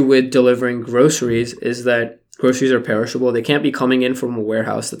the issue with delivering groceries is that groceries are perishable. They can't be coming in from a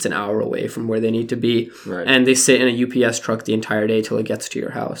warehouse that's an hour away from where they need to be. Right. And they sit in a UPS truck the entire day till it gets to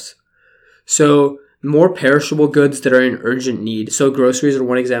your house. So more perishable goods that are in urgent need. So groceries are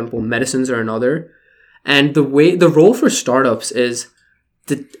one example. Medicines are another. And the role for startups is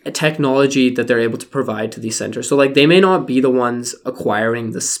the technology that they're able to provide to these centers. So like they may not be the ones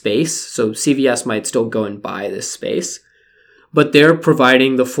acquiring the space. So CVS might still go and buy this space, but they're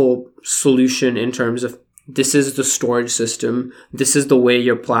providing the full solution in terms of this is the storage system. This is the way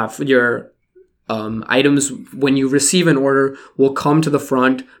your items, when you receive an order, will come to the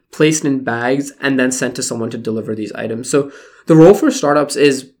front, placed in bags, and then sent to someone to deliver these items. So the role for startups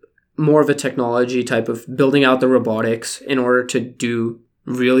is more of a technology type of building out the robotics in order to do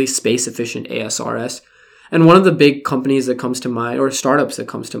really space-efficient ASRS. And one of the big companies that comes to mind, or startups that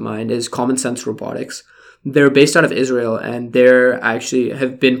comes to mind, is Common Sense Robotics. They're based out of Israel, and they're actually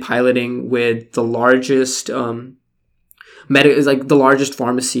have been piloting with the largest the largest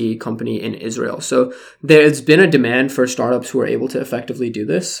pharmacy company in Israel. So there's been a demand for startups who are able to effectively do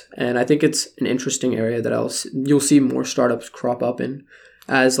this, and I think it's an interesting area that you'll see more startups crop up in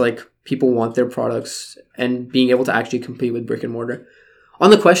as like people want their products and being able to actually compete with brick and mortar. On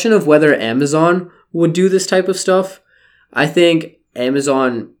the question of whether Amazon would do this type of stuff, I think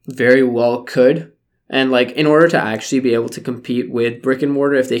Amazon very well could. And like in order to actually be able to compete with brick and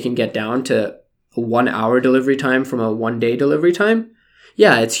mortar, if they can get down to a 1 hour delivery time from a 1 day delivery time,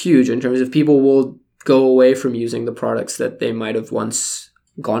 yeah, it's huge in terms of people will go away from using the products that they might have once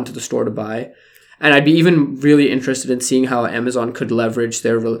gone to the store to buy. And I'd be even really interested in seeing how Amazon could leverage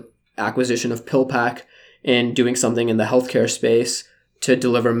their acquisition of PillPack and doing something in the healthcare space to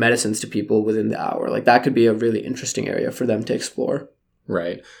deliver medicines to people within the hour. Like that could be a really interesting area for them to explore.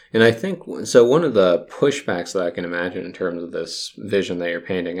 Right. And I think, so one of the pushbacks that I can imagine in terms of this vision that you're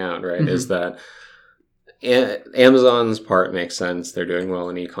painting out, right, is that Amazon's part makes sense. They're doing well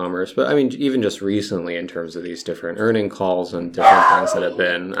in e-commerce. But I mean, even just recently in terms of these different earning calls and different things that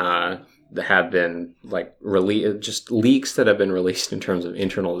have been like just leaks that have been released in terms of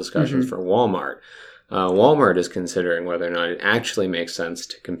internal discussions for Walmart. Walmart is considering whether or not it actually makes sense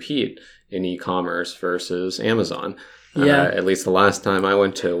to compete in e-commerce versus Amazon. Yeah. At least the last time I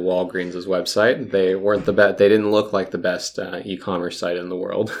went to Walgreens' website, they weren't the best. They didn't look like the best e-commerce site in the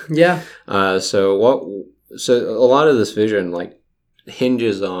world. Yeah. So a lot of this vision like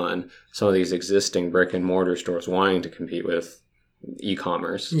hinges on some of these existing brick and mortar stores wanting to compete with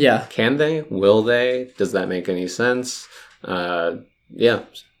e-commerce. Yeah. Can they? Will they? Does that make any sense? Yeah.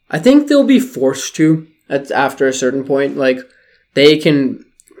 I think they'll be forced to after a certain point. Like they can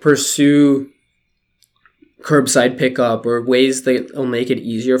pursue curbside pickup or ways that will make it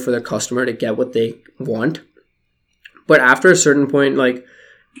easier for the customer to get what they want. But after a certain point, like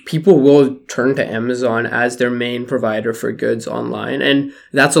people will turn to Amazon as their main provider for goods online. And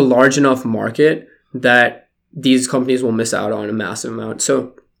that's a large enough market that these companies will miss out on a massive amount.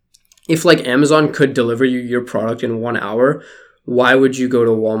 So if like Amazon could deliver you your product in 1 hour, why would you go to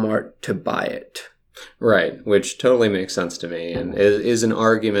Walmart to buy it? Right, which totally makes sense to me and is an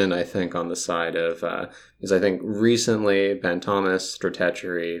argument, I think, on the side of, because I think recently Ben Thomas,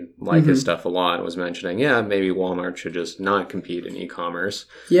 Stratechery, like his stuff a lot, was mentioning, yeah, maybe Walmart should just not compete in e-commerce.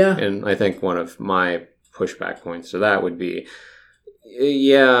 Yeah. And I think one of my pushback points to that would be,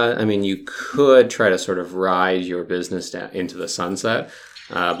 yeah, I mean, you could try to sort of ride your business into the sunset.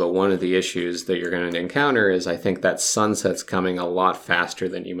 But one of the issues that you're going to encounter is I think that sunset's coming a lot faster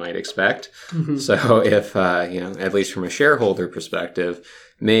than you might expect. So if, at least from a shareholder perspective,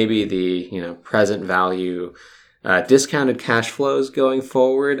 maybe the, present value discounted cash flows going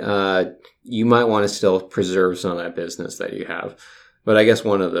forward, you might want to still preserve some of that business that you have. But I guess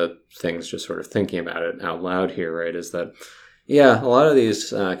one of the things, just sort of thinking about it out loud here, right, is that, yeah, a lot of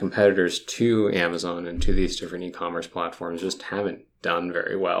these competitors to Amazon and to these different e-commerce platforms just haven't done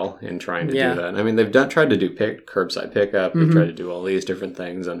very well in trying to do that. I mean, they've tried to do curbside pickup, they've tried to do all these different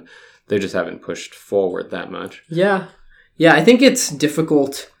things, and they just haven't pushed forward that much. Yeah, I think it's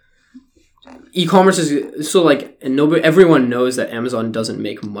difficult. E-commerce is so like, and everyone knows that Amazon doesn't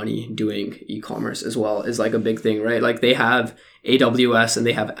make money doing e-commerce as well, is like a big thing, right? Like they have AWS and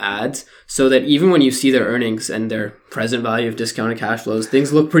they have ads, so that even when you see their earnings and their present value of discounted cash flows,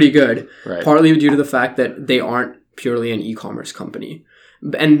 things look pretty good. Right. Partly due to the fact that they aren't purely an e-commerce company.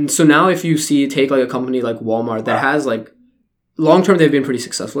 And so now if you take like a company like Walmart that has like, long term they've been pretty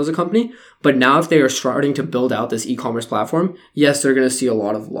successful as a company, but now if they are starting to build out this e-commerce platform, yes, they're going to see a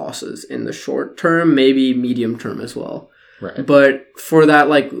lot of losses in the short term, maybe medium term as well. Right. But for that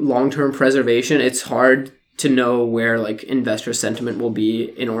like long-term preservation, it's hard to know where like investor sentiment will be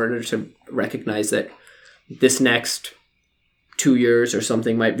in order to recognize that this next 2 years or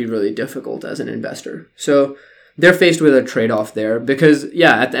something might be really difficult as an investor. So they're faced with a trade-off there because,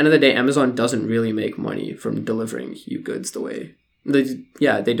 yeah, at the end of the day, Amazon doesn't really make money from delivering you goods the way...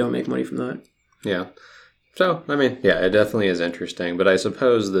 they don't make money from that. Yeah. So, I mean, yeah, it definitely is interesting, but I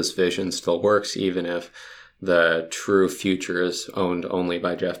suppose this vision still works even if the true future is owned only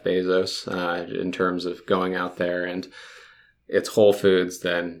by Jeff Bezos in terms of going out there and it's Whole Foods,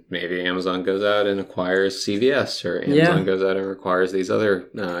 then maybe Amazon goes out and acquires CVS, or Amazon goes out and acquires these other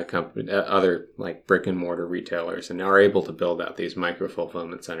other like brick and mortar retailers, and are able to build out these micro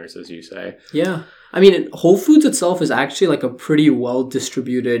fulfillment centers, as you say. Yeah, I mean, Whole Foods itself is actually like a pretty well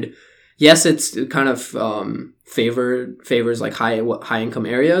distributed. Yes, it's kind of favors like high income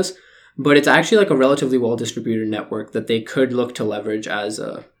areas, but it's actually like a relatively well distributed network that they could look to leverage as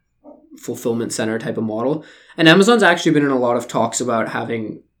a fulfillment center type of model. And Amazon's actually been in a lot of talks about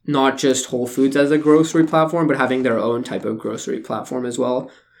having not just Whole Foods as a grocery platform, but having their own type of grocery platform as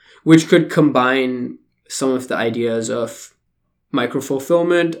well, which could combine some of the ideas of micro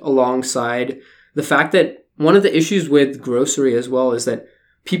fulfillment alongside the fact that one of the issues with grocery as well is that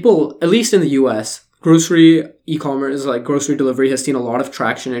people, at least in the US, grocery e-commerce, like grocery delivery, has seen a lot of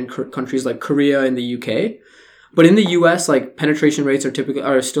traction in countries like Korea and the UK. But in the US, like penetration rates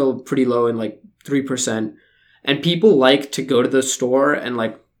are still pretty low in like 3%. And people like to go to the store and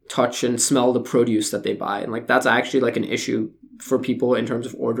like touch and smell the produce that they buy. And like that's actually like an issue for people in terms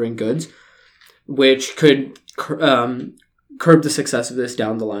of ordering goods, which could curb the success of this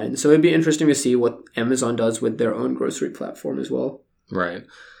down the line. So it'd be interesting to see what Amazon does with their own grocery platform as well. Right.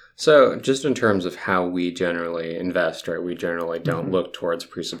 So just in terms of how we generally invest, right, we generally don't look towards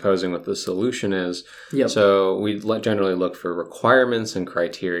presupposing what the solution is. Yep. So we generally look for requirements and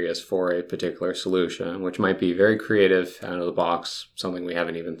criteria for a particular solution, which might be very creative, out of the box, something we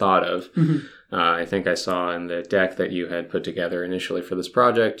haven't even thought of. I think I saw in the deck that you had put together initially for this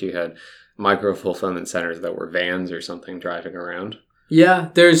project, you had micro-fulfillment centers that were vans or something driving around. Yeah,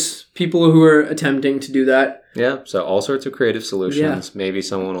 there's people who are attempting to do that. Yeah, so all sorts of creative solutions. Yeah. Maybe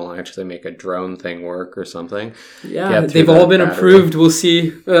someone will actually make a drone thing work or something. Yeah, they've all been approved. We'll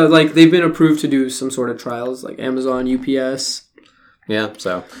see. Like, they've been approved to do some sort of trials, like Amazon, UPS. Yeah,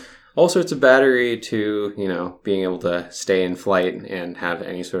 so all sorts of battery to, you know, being able to stay in flight and have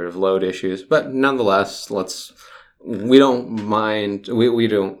any sort of load issues. But nonetheless, we don't mind, we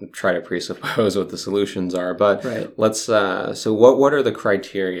don't try to presuppose what the solutions are, but let's, so what are the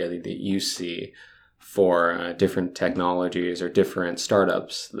criteria that you see for different technologies or different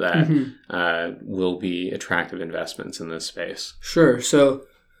startups that will be attractive investments in this space? Sure. So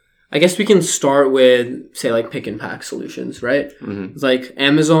I guess we can start with, say, like pick and pack solutions, right? Like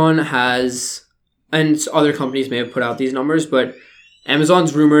Amazon has, and other companies may have put out these numbers, but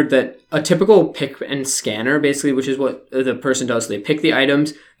Amazon's rumored that a typical pick and scanner, basically, which is what the person does, they pick the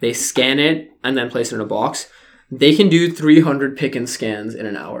items, they scan it, and then place it in a box. They can do 300 pick and scans in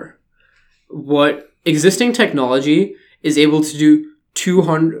an hour. What existing technology is able to do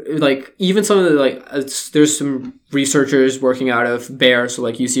 200, like even some of the, like, there's some researchers working out of BEAR, so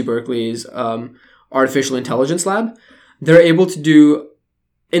like UC Berkeley's artificial intelligence lab. They're able to do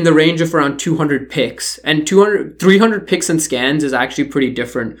in the range of around 200 picks, and 300 picks and scans is actually pretty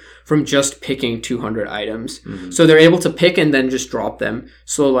different from just picking 200 items. So they're able to pick and then just drop them.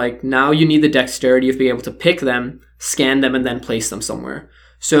 So like now you need the dexterity of being able to pick them, scan them, and then place them somewhere.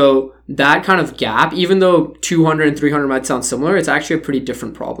 So that kind of gap, even though 200 and 300 might sound similar, it's actually a pretty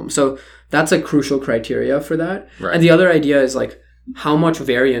different problem. So that's a crucial criteria for that. Right. And the other idea is like, how much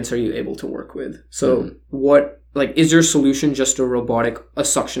variance are you able to work with? So like, is your solution just a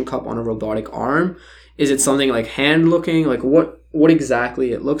suction cup on a robotic arm? Is it something like hand looking? Like what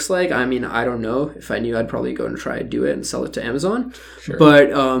exactly it looks like? I mean, I don't know. If I knew, I'd probably go and try to do it and sell it to Amazon. Sure.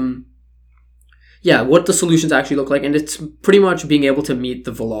 But what the solutions actually look like. And it's pretty much being able to meet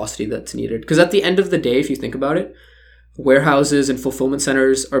the velocity that's needed. Because at the end of the day, if you think about it, warehouses and fulfillment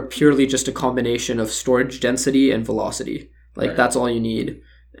centers are purely just a combination of storage density and velocity. Like that's all you need.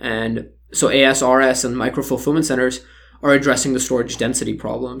 And so ASRS and micro fulfillment centers are addressing the storage density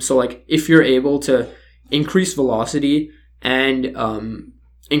problem. So like if you're able to increase velocity and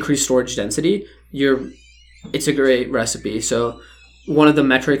increase storage density, it's a great recipe. So one of the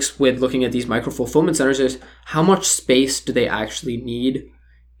metrics with looking at these micro fulfillment centers is how much space do they actually need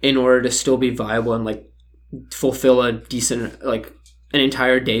in order to still be viable and like fulfill a decent, like an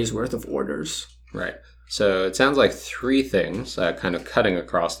entire day's worth of orders. Right. So it sounds like three things kind of cutting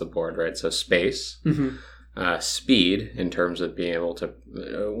across the board, right? So space, speed in terms of being able to,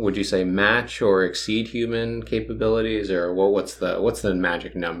 would you say match or exceed human capabilities, or what's the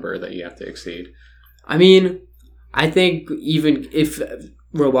magic number that you have to exceed? I mean, I think even if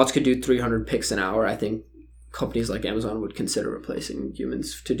robots could do 300 picks an hour, I think companies like Amazon would consider replacing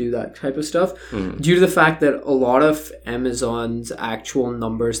humans to do that type of stuff, due to the fact that a lot of Amazon's actual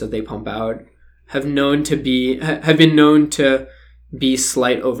numbers that they pump out have been known to be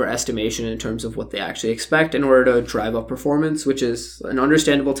slight overestimation in terms of what they actually expect in order to drive up performance, which is an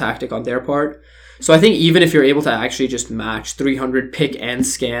understandable tactic on their part. So I think even if you're able to actually just match 300 pick and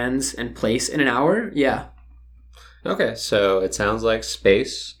scans and place in an hour, yeah. Okay, so it sounds like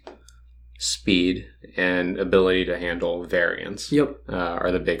space, speed, and ability to handle variance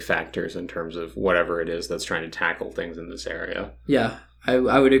are the big factors in terms of whatever it is that's trying to tackle things in this area. Yeah. I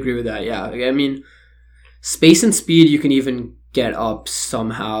would agree with that, yeah. I mean, space and speed you can even get up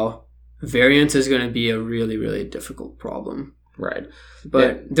somehow. Variance is going to be a really, really difficult problem. Right.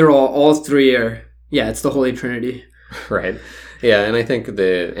 But they're all three are, it's the Holy Trinity. Right. Yeah, and I think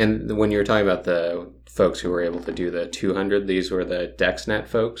and when you were talking about the folks who were able to do the 200, these were the DexNet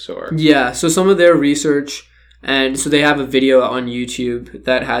folks, or? Yeah, so some of their research, and so they have a video on YouTube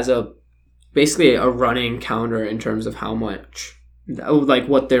that has basically a running counter in terms of how much, like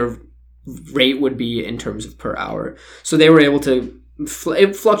what their rate would be in terms of per hour. So they were able to,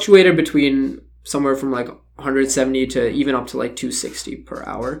 it fluctuated between somewhere from like 170 to even up to like 260 per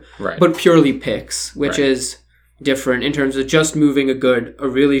hour. Right. But purely picks, which Right. is different in terms of just moving a good a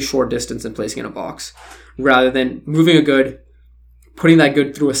really short distance and placing it in a box, rather than moving a good, putting that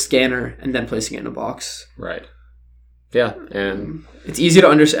good through a scanner and then placing it in a box. Right. Yeah, and It's easy to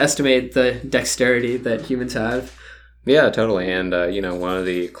underestimate the dexterity that humans have. yeah, totally. And, one of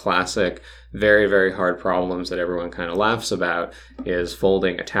the classic, very, very hard problems that everyone kind of laughs about is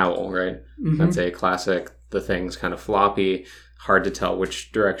folding a towel, right? Mm-hmm. That's a classic, the thing's kind of floppy, hard to tell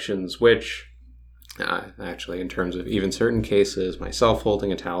which direction's which. Actually, in terms of even certain cases, myself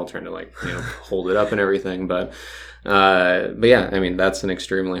holding a towel, trying to hold it up and everything. But yeah, I mean, that's an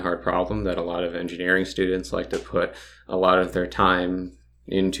extremely hard problem that a lot of engineering students like to put a lot of their time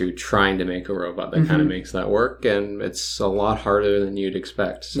into trying to make a robot that kind of makes that work. And it's a lot harder than you'd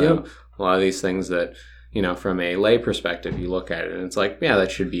expect. So Yep. a lot of these things that, from a lay perspective, you look at it and it's like, yeah,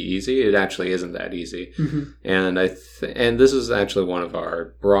 that should be easy. It actually isn't that easy. And and this is actually one of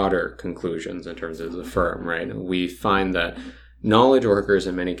our broader conclusions in terms of the firm, right? We find that knowledge workers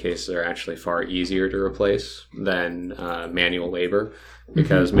in many cases are actually far easier to replace than manual labor,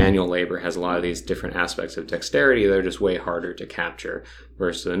 because manual labor has a lot of these different aspects of dexterity that are just way harder to capture,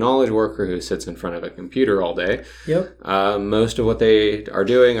 versus a knowledge worker who sits in front of a computer all day. Yep. Most of what they are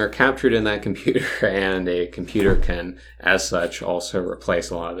doing are captured in that computer, and a computer can, as such, also replace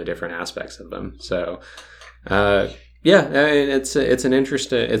a lot of the different aspects of them. So, yeah, I mean, it's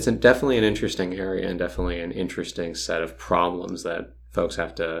definitely an interesting area, and definitely an interesting set of problems that folks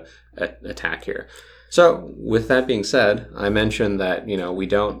have to attack here. So, with that being said, I mentioned that, we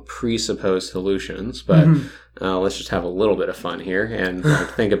don't presuppose solutions, but let's just have a little bit of fun here and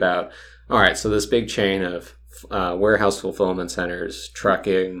think about, all right, so this big chain of warehouse fulfillment centers,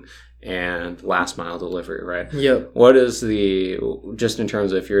 trucking, and last mile delivery, right? Yep. What is just in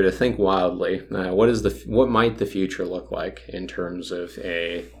terms of, if you were to think wildly, what might the future look like in terms of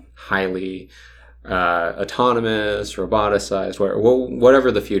a highly autonomous, roboticized,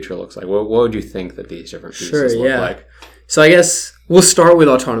 whatever the future looks like? What would you think that these different pieces look like? So I guess we'll start with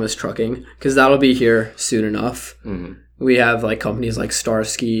autonomous trucking, because that'll be here soon enough. We have companies like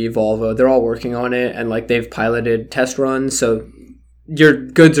Starsky, Volvo, they're all working on it, and they've piloted test runs. So your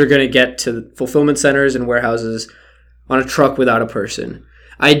goods are going to get to fulfillment centers and warehouses on a truck without a person.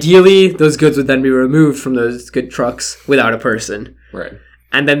 Ideally, those goods would then be removed from those good trucks without a person. Right.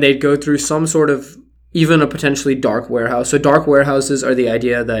 And then they'd go through some sort of, even a potentially dark warehouse. So dark warehouses are the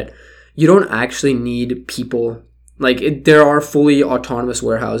idea that you don't actually need people. There are fully autonomous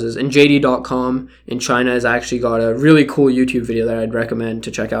warehouses. And JD.com in China has actually got a really cool YouTube video that I'd recommend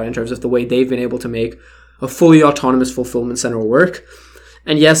to check out in terms of the way they've been able to make a fully autonomous fulfillment center work.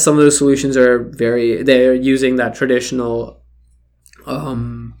 And yes, some of those solutions they're using that traditional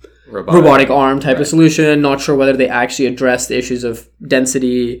robotic arm type of solution. Not sure whether they actually address the issues of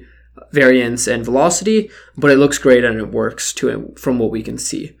density, variance, and velocity, but it looks great and it works from what we can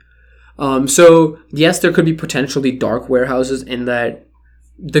see. So yes, there could be potentially dark warehouses in that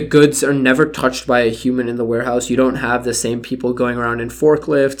the goods are never touched by a human in the warehouse. You don't have the same people going around in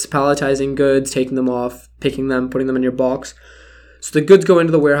forklifts, palletizing goods, taking them off, picking them, putting them in your box. So the goods go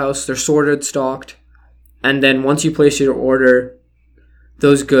into the warehouse, they're sorted, stocked, and then once you place your order,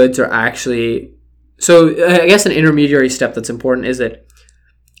 those goods are actually... So I guess an intermediary step that's important is that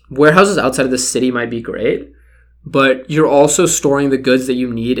warehouses outside of the city might be great, but you're also storing the goods that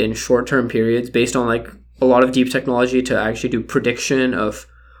you need in short-term periods based on a lot of deep technology to actually do prediction of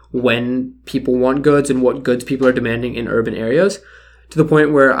when people want goods and what goods people are demanding in urban areas, to the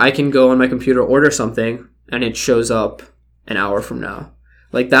point where I can go on my computer, order something, and it shows up an hour from now.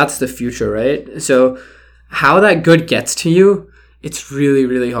 That's the future, right? So how that good gets to you, it's really,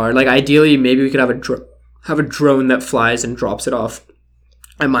 really hard. Ideally, maybe we could have a drone that flies and drops it off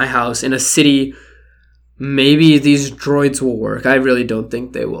at my house. In a city, maybe these droids will work. I really don't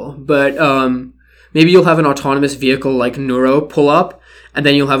think they will. But maybe you'll have an autonomous vehicle like Neuro pull up, and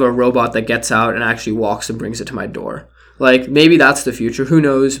then you'll have a robot that gets out and actually walks and brings it to my door. Maybe that's the future. Who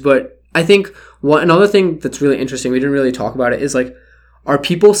knows? But I think another thing that's really interesting, we didn't really talk about it, is are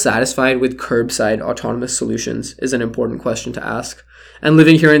people satisfied with curbside autonomous solutions is an important question to ask. And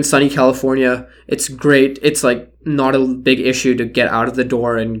living here in sunny California, it's great. It's not a big issue to get out of the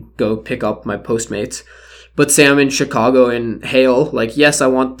door and go pick up my Postmates. But say I'm in Chicago in hail, yes, I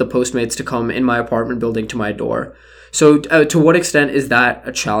want the Postmates to come in my apartment building to my door. So to what extent is that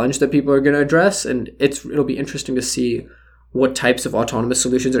a challenge that people are going to address? And it'll be interesting to see what types of autonomous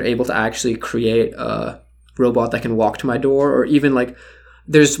solutions are able to actually create a robot that can walk to my door, or even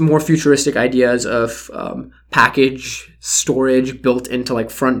there's more futuristic ideas of package storage built into like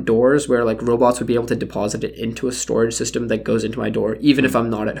front doors, where like robots would be able to deposit it into a storage system that goes into my door, even if I'm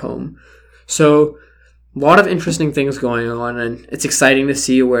not at home. So a lot of interesting things going on, and it's exciting to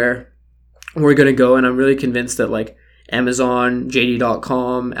see where we're going to go. And I'm really convinced that like Amazon,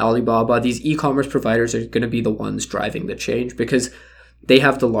 JD.com, Alibaba, these e-commerce providers are going to be the ones driving the change, because they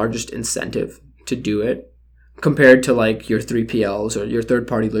have the largest incentive to do it, compared to like your 3PLs or your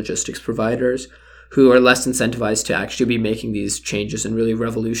third-party logistics providers, who are less incentivized to actually be making these changes and really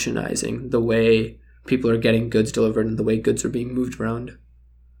revolutionizing the way people are getting goods delivered and the way goods are being moved around.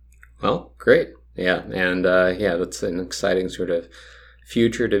 Well, great. Yeah. And that's an exciting sort of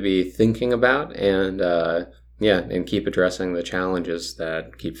future to be thinking about, and and keep addressing the challenges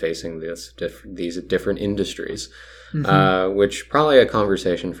that keep facing these different industries. Which probably a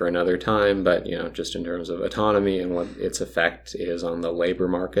conversation for another time, but just in terms of autonomy and what its effect is on the labor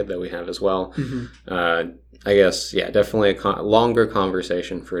market that we have as well. I guess, definitely a longer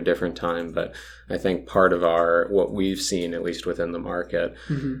conversation for a different time, but I think part of what we've seen, at least within the market,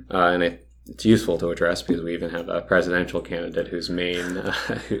 and it's useful to address because we even have a presidential candidate whose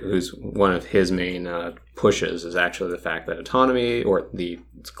one of his main pushes is actually the fact that autonomy, or the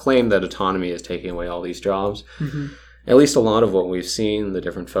claim that autonomy is taking away all these jobs. At least a lot of what we've seen, the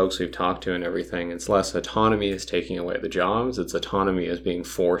different folks we've talked to and everything, it's less autonomy is taking away the jobs, it's autonomy is being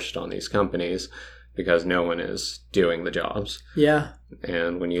forced on these companies because no one is doing the jobs. Yeah.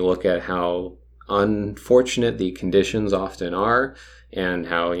 And when you look at how unfortunate the conditions often are, and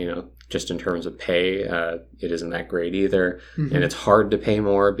how, just in terms of pay, it isn't that great either. And it's hard to pay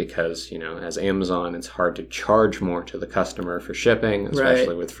more because, as Amazon, it's hard to charge more to the customer for shipping,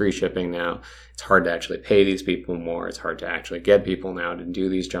 especially with free shipping now. It's hard to actually pay these people more. It's hard to actually get people now to do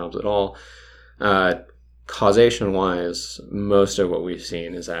these jobs at all. Causation-wise, most of what we've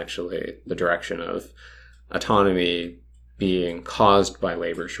seen is actually the direction of autonomy being caused by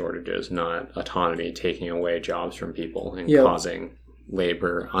labor shortages, not autonomy taking away jobs from people and causing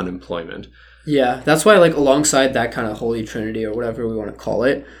labor unemployment. Yeah, that's why, like, alongside that kind of holy trinity or whatever we want to call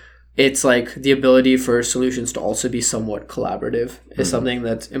it, it's like the ability for solutions to also be somewhat collaborative is something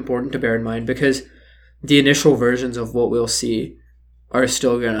that's important to bear in mind, because the initial versions of what we'll see are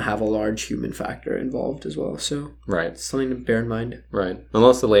still going to have a large human factor involved as well. So it's something to bear in mind. Right.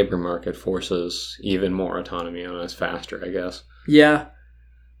 Unless the labor market forces even more autonomy on us faster, I guess. Yeah.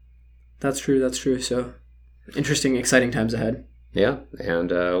 That's true. So interesting, exciting times ahead. Yeah,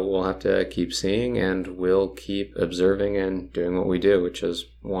 and we'll have to keep seeing, and we'll keep observing and doing what we do, which is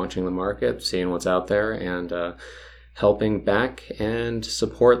watching the market, seeing what's out there, and helping back and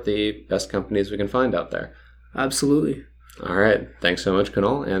support the best companies we can find out there. Absolutely. All right. Thanks so much,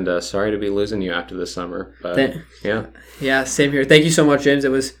 Kunal, and sorry to be losing you after this summer. But Yeah, same here. Thank you so much, James.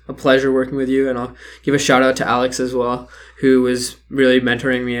 It was a pleasure working with you, and I'll give a shout out to Alex as well, who was really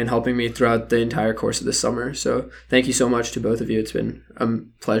mentoring me and helping me throughout the entire course of the summer. So thank you so much to both of you. It's been a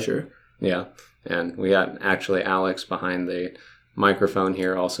pleasure. Yeah, and we got actually Alex behind the microphone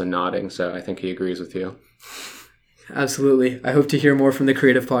here also nodding, so I think he agrees with you. Absolutely. I hope to hear more from the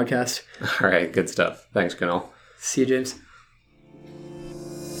Creative Podcast. All right, good stuff. Thanks, Kunal. See you, James.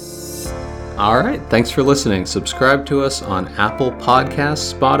 All right, thanks for listening. Subscribe to us on Apple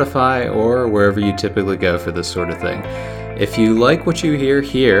Podcasts, Spotify, or wherever you typically go for this sort of thing. If you like what you hear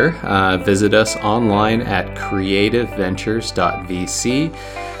here, visit us online at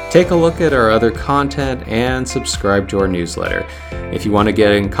creativeventures.vc. Take a look at our other content and subscribe to our newsletter. If you want to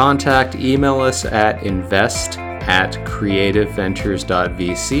get in contact, email us at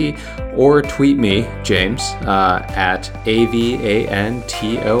invest@creativeventures.vc or tweet me, James, at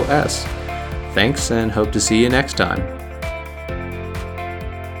AVANTOS. Thanks, and hope to see you next time.